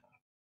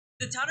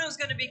 The tunnel's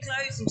going to be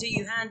closed until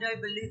you hand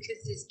over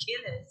Lucas's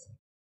killers.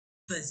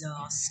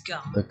 Bizarre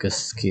scum. Bagus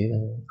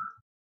skill.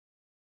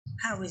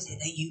 How is it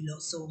that you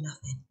lot saw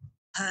nothing,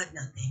 heard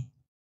nothing,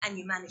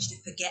 and you managed to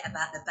forget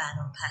about the ban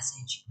on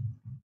passage?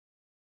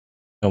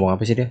 Ngomong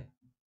apa sih dia?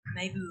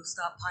 Maybe we'll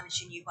start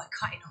punishing you by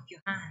cutting off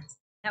your hands.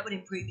 That would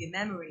improve your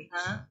memory,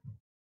 huh?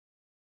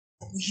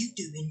 What were you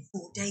doing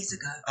 4 days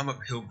ago? I'm a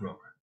pilgrim.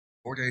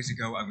 4 days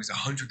ago, I was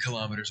 100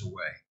 kilometers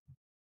away.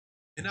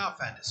 Enough,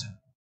 Anderson.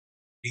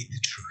 Need the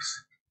truth.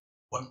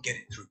 Won't get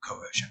it through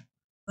coercion.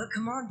 But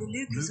Commander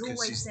Lucas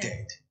always is said...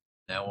 dead.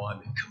 Now I'm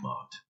in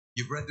command.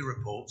 You've read the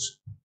reports?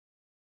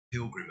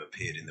 Pilgrim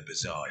appeared in the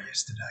bazaar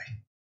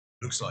yesterday.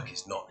 Looks like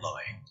he's not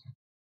lying.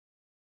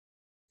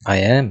 I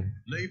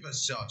am. Leave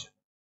us, Sergeant.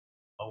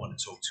 I want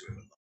to talk to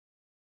him alone.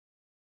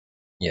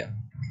 Ya.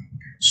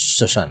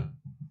 Susan.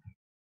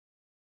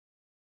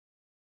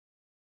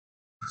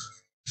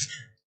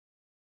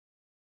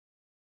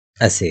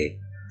 Asik.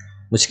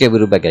 Musiknya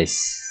berubah guys.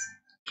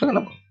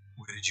 Kenapa?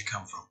 Where did you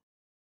come from?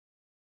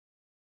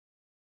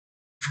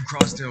 From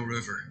Crossdale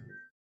River.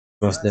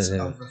 Cross the That's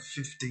river. over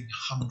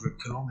 1,500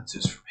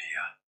 kilometers from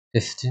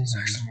here. 15. It's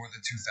actually more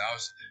than 2,000.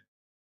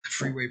 The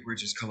freeway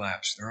bridges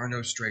collapsed. There are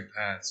no straight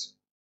paths.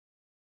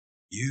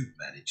 You've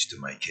managed to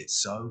make it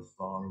so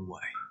far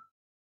away.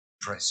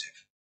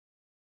 Impressive.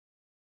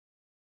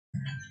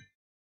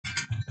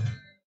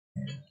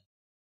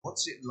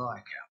 What's it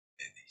like out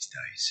there these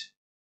days?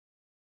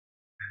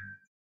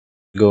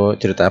 Gue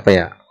cerita apa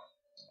ya?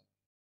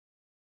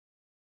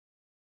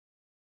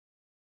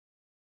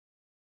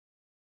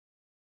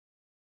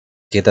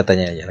 Kita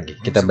tanya aja lagi.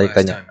 Kita When's the balik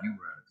last tanya. time you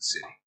were out of the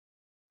city?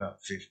 About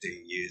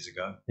 15 years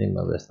ago. 15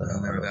 Well,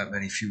 tahun there are lalu. that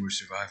many fewer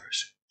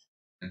survivors.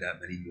 And that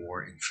many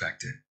more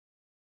infected.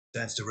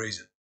 That's the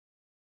reason.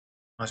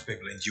 Most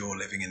people endure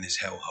living in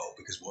this hellhole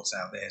because what's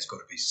out there has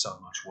got to be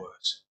so much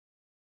worse.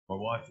 My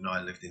wife and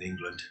I lived in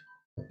England.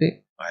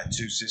 Tapi I had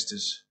 2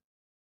 sisters,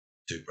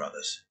 2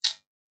 brothers.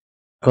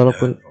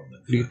 kalaupun Heard from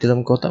them di for dalam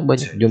kota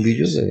banyak zombie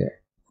juga ya.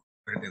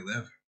 Where do they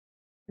live?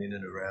 in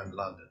and around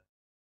London.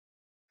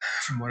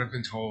 From what I've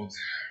been told,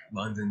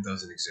 London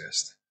doesn't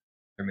exist.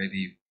 There may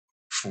be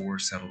 4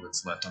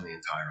 settlements left on the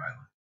entire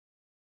island.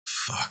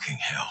 Fucking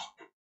hell.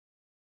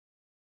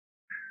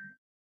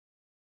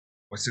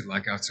 What's it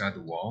like outside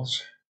the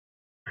walls?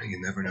 You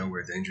never know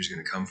where danger's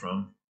gonna come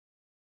from.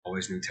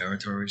 Always new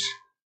territories,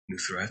 new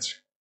threats.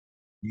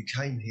 You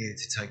came here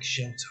to take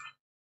shelter.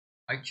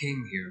 I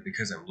came here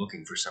because I'm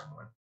looking for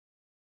someone.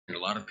 And a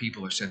lot of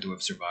people are said to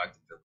have survived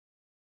the village.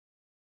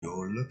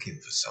 You're looking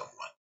for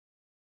someone.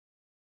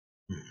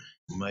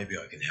 Maybe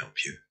I can help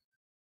you,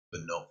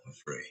 but not for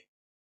free.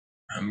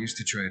 I'm used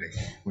to trading.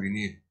 What do you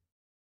need?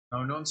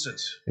 No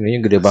nonsense.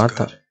 Ini gede That's banget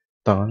good.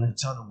 tangannya. The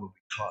tunnel will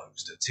be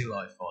closed until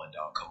I find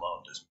our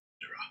commander's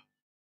murderer,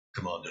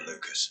 Commander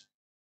Lucas.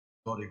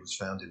 Body was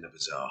found in the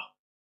bazaar,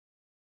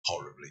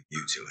 horribly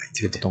mutilated.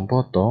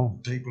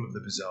 Dipotong-potong. People of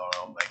the bazaar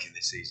aren't making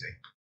this easy.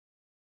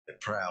 They're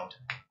proud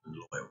and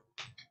loyal.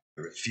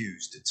 They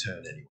refuse to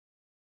turn anyone.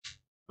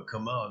 The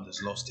command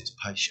has lost its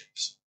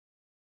patience.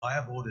 I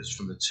have orders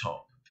from the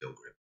top,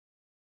 Pilgrim.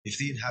 If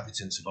the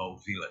inhabitants of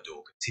Old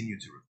Villador continue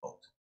to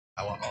revolt,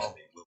 our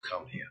army will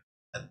come here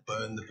and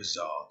burn the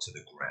bazaar to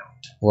the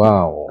ground.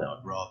 Wow. And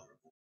I'd rather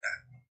avoid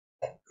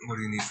that. What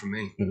do you need from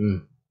me?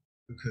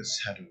 Lucas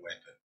had a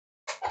weapon,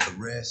 a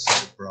rare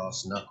set of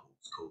brass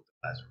knuckles called the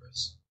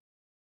Lazarus.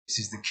 This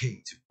is the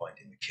key to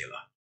finding the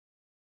killer.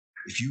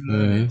 If you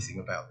learn anything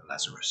about the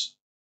Lazarus,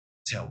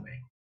 tell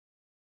me.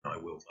 I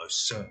will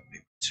most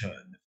certainly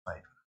return the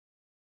favor.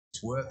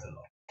 It's worth a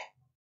lot.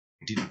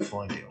 We didn't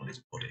find it on his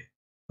body.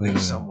 I think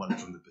someone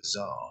from the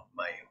bazaar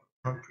may have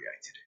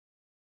appropriated it.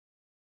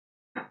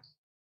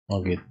 Oh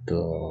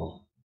gitu.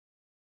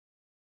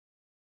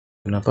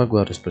 Kenapa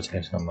gua harus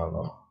percaya sama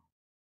lo?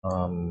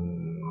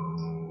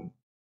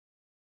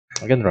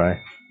 I can try.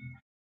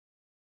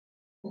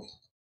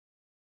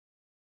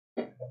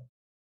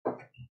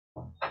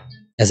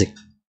 Asik.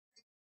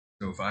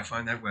 So if I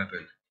find that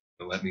weapon,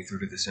 But let me through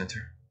to the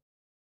center?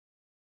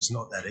 It's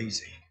not that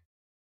easy.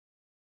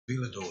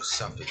 Villador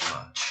suffered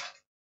much.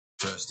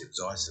 First, it was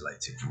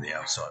isolated from the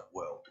outside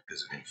world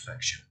because of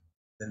infection.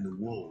 Then the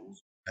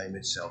walls became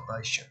its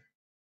salvation.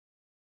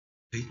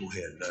 People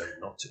here learn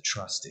not to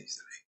trust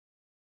easily.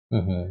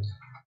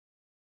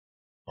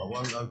 I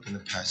won't open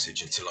the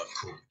passage until I've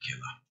caught the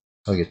killer.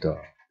 Oh gitu.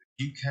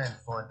 If you can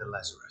find the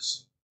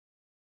Lazarus,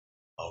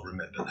 I'll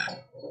remember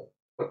that.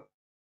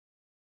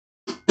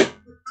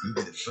 You'll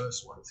be the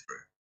first one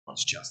through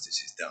once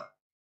justice is done.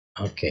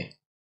 Oke.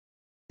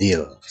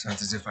 Deal.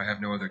 Sounds as if I have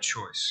no other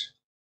choice.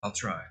 I'll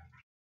try.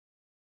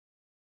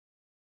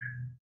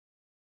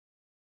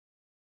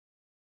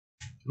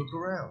 Look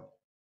around.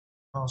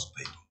 Ask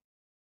people.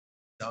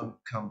 Don't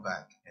come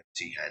back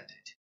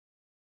empty-handed.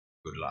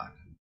 Good luck.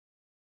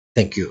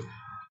 Thank you.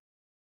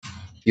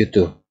 You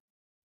too.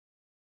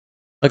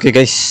 Oke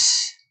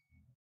guys.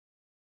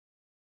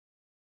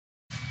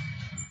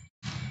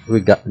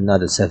 We got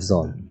another safe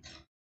zone.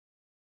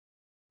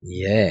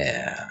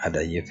 Yeah,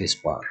 ada UV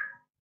spot.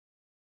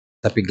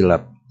 Tapi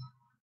gelap.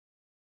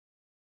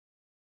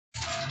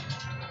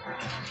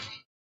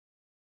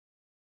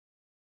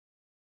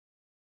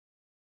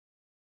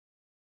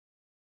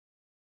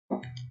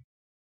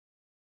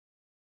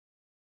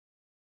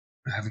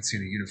 I haven't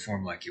seen a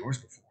uniform like yours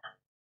before.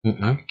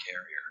 Mm-mm. I'm a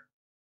carrier.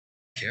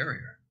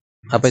 Carrier?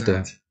 Apa What's itu?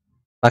 that?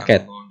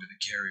 Paket. I belong to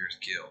the Carriers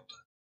Guild.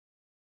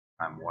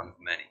 I'm one of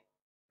many.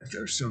 If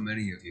there's so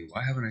many of you,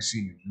 why haven't I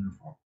seen your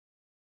uniform?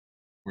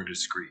 We're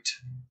discreet.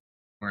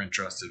 We're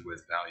entrusted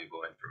with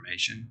valuable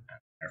information,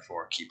 and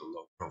therefore keep a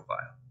low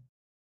profile.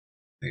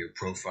 Your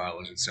profile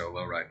isn't so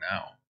low right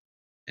now.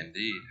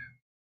 Indeed.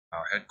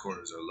 Our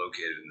headquarters are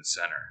located in the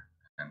center,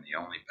 and the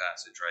only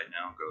passage right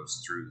now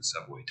goes through the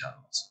subway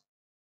tunnels.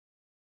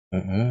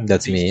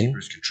 That's These mean.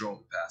 keepers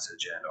control the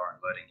passage and aren't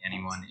letting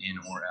anyone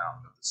in or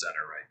out of the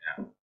center right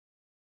now.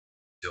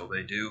 Till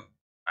they do,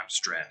 I'm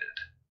stranded.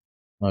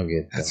 Oh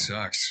gitu. That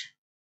sucks,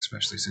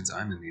 especially since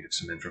I'm in need of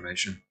some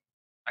information.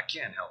 I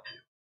can't help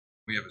you.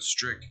 We have a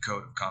strict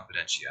code of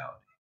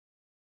confidentiality.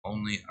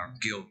 Only our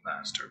guild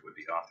master would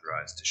be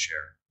authorized to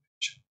share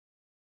information.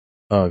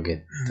 Oh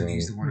gitu.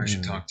 He's the one I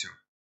should talk to.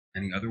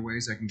 Any other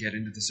ways I can get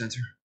into the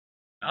center?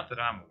 Not that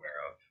I'm aware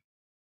of.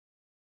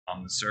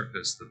 On the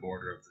surface, the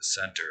border of the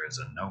center is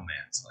a no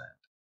man's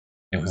land.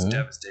 It was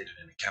devastated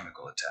in a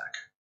chemical attack,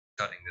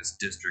 cutting this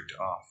district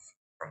off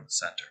from the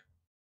center.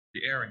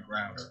 The air and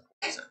ground are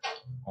poison.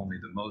 Only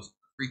the most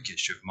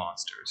freakish of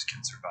monsters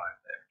can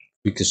survive there.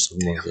 Because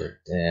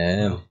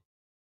damn.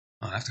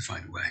 I'll have to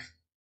find a way.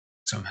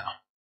 Somehow.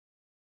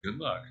 Good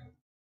luck.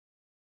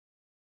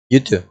 You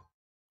too.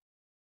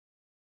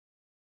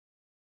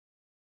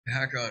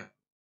 Hakon,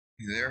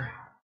 you there?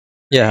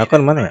 Ya,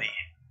 Hakon mana ya?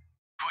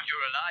 Good,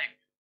 you're alive.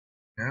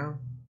 Yeah?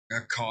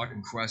 Got caught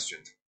and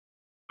questioned.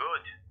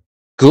 Good.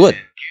 Good.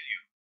 I'll kill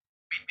you.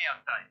 Meet me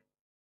outside.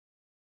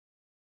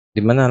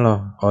 Di mana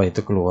lo? Oh, itu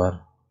keluar.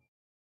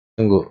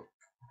 Tunggu.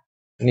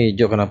 Ini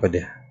hijau kenapa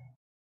dia?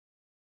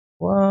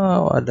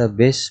 Wow, ada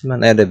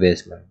basement. Ada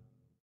basement.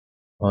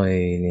 Oh,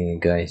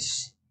 ini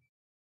guys.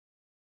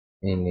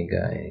 Ini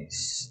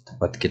guys.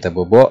 Tempat kita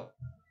bobok.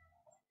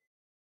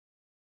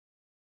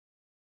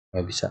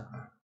 Nggak bisa.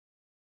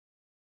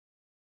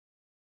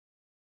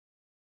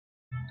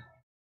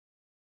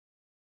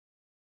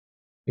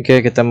 Oke,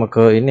 kita mau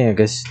ke ini ya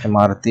guys,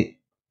 MRT.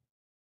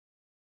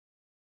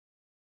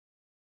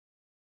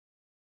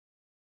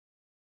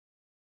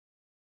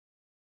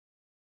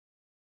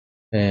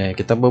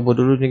 Kita bobo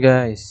dulu nih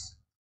guys.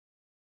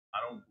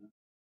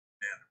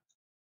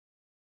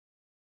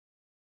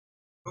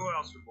 Who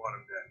else would want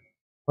him dead?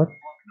 What?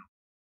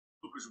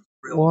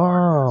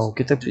 Wow,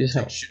 kita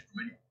bisa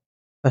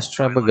fast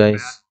travel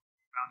guys.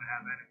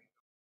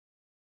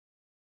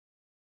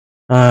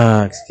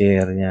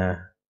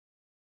 Akhirnya.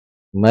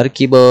 Mari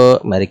kibo,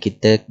 mari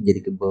kita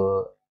jadi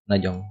kebo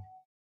najong.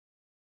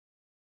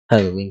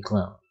 Halloween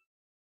clown.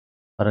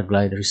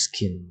 Paraglider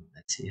skin.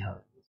 Let's see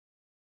how.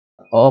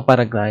 Oh,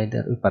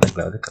 paraglider.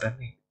 Paraglider keren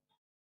nih.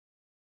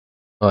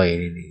 Oh,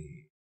 ini nih.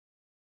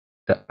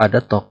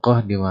 Ada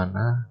tokoh di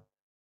mana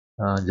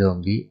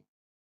zombie.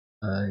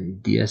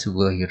 Dia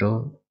sebuah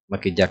hero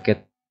pakai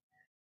jaket.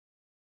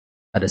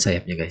 Ada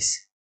sayapnya,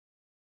 guys.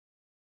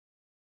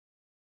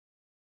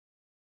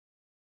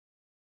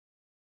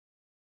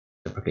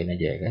 Kita pakein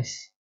aja ya,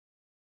 guys.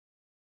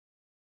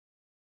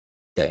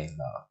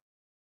 Jangan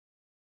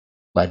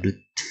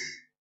badut.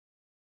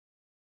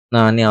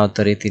 Nah, ini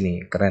authority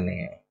nih, keren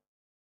nih.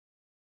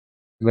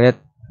 Lihat.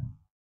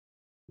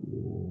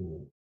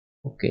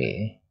 Oke.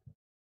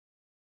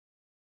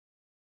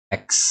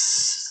 X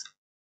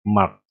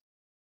mark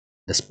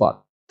the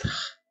spot.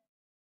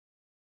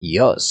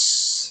 Yes.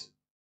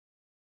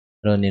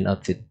 Ronin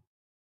outfit.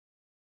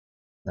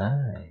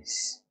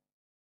 Nice.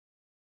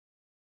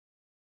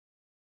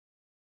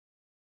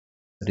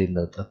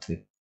 Reload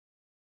outfit.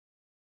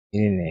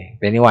 Ini nih,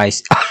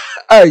 Pennywise.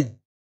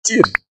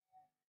 Anjir.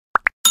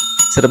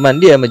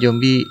 Sereman dia sama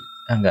zombie.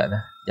 Enggak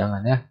dah,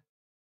 jangan ya.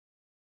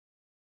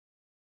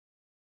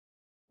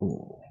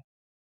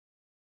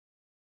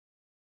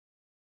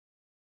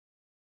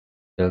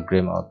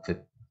 Pilgrim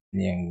outfit.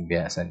 Ini yang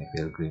biasa nih,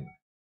 pilgrim.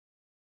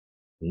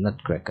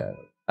 Nutcracker.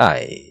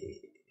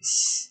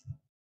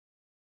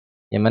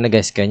 Yang mana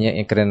guys?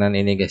 Kayaknya yang kerenan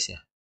ini guys ya.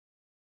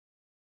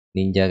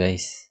 Ninja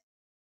guys.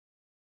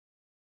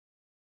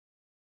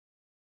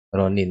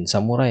 Ronin,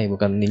 samurai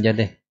bukan ninja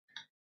deh.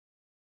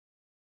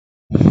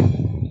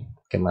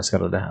 Oke,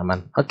 masker udah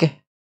aman. Oke,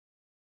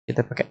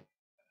 kita pakai.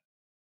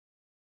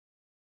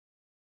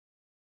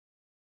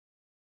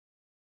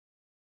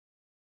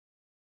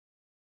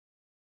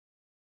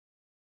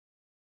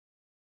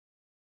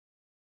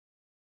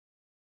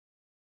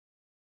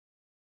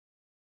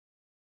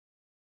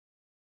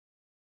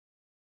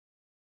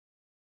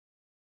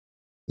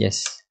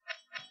 Yes.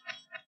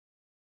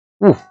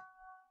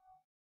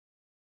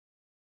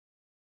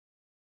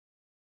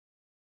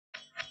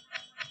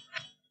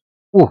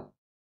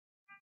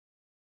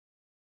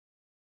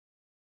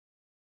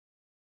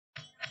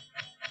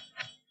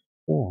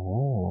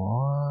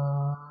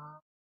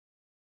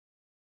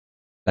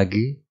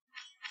 Lagi.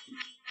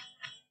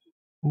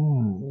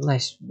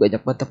 Nice, banyak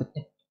banget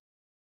dapetnya.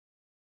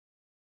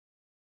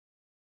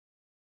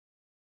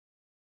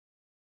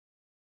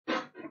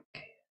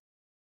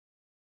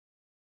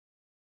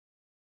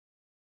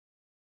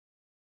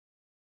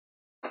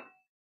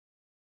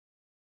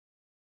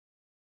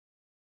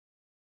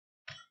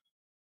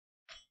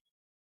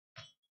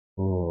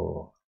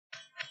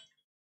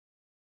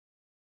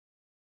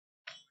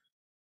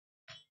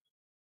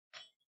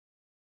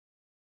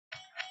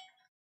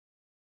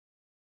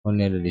 Oh,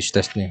 ini ada di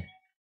stage nih.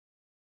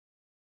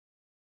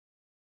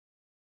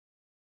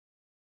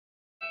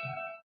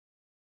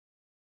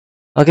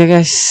 Oke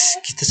guys,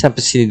 kita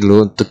sampai sini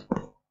dulu untuk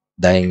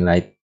Dying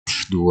Light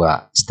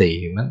 2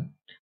 Stay Human.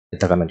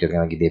 Kita akan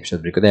lanjutkan lagi di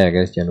episode berikutnya ya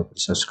guys. Jangan lupa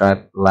di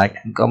subscribe, like,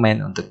 dan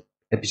komen untuk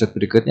episode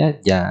berikutnya.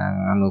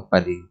 Jangan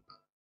lupa di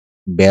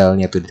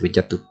belnya tuh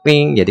dipencet tuh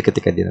ping. Jadi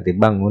ketika dia nanti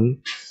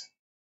bangun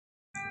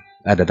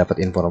ada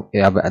dapat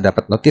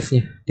dapat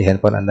notifnya di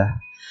handphone Anda.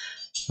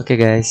 Oke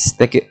guys,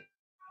 thank you.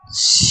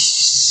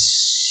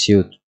 See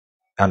you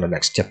on the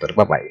next chapter.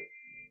 Bye bye.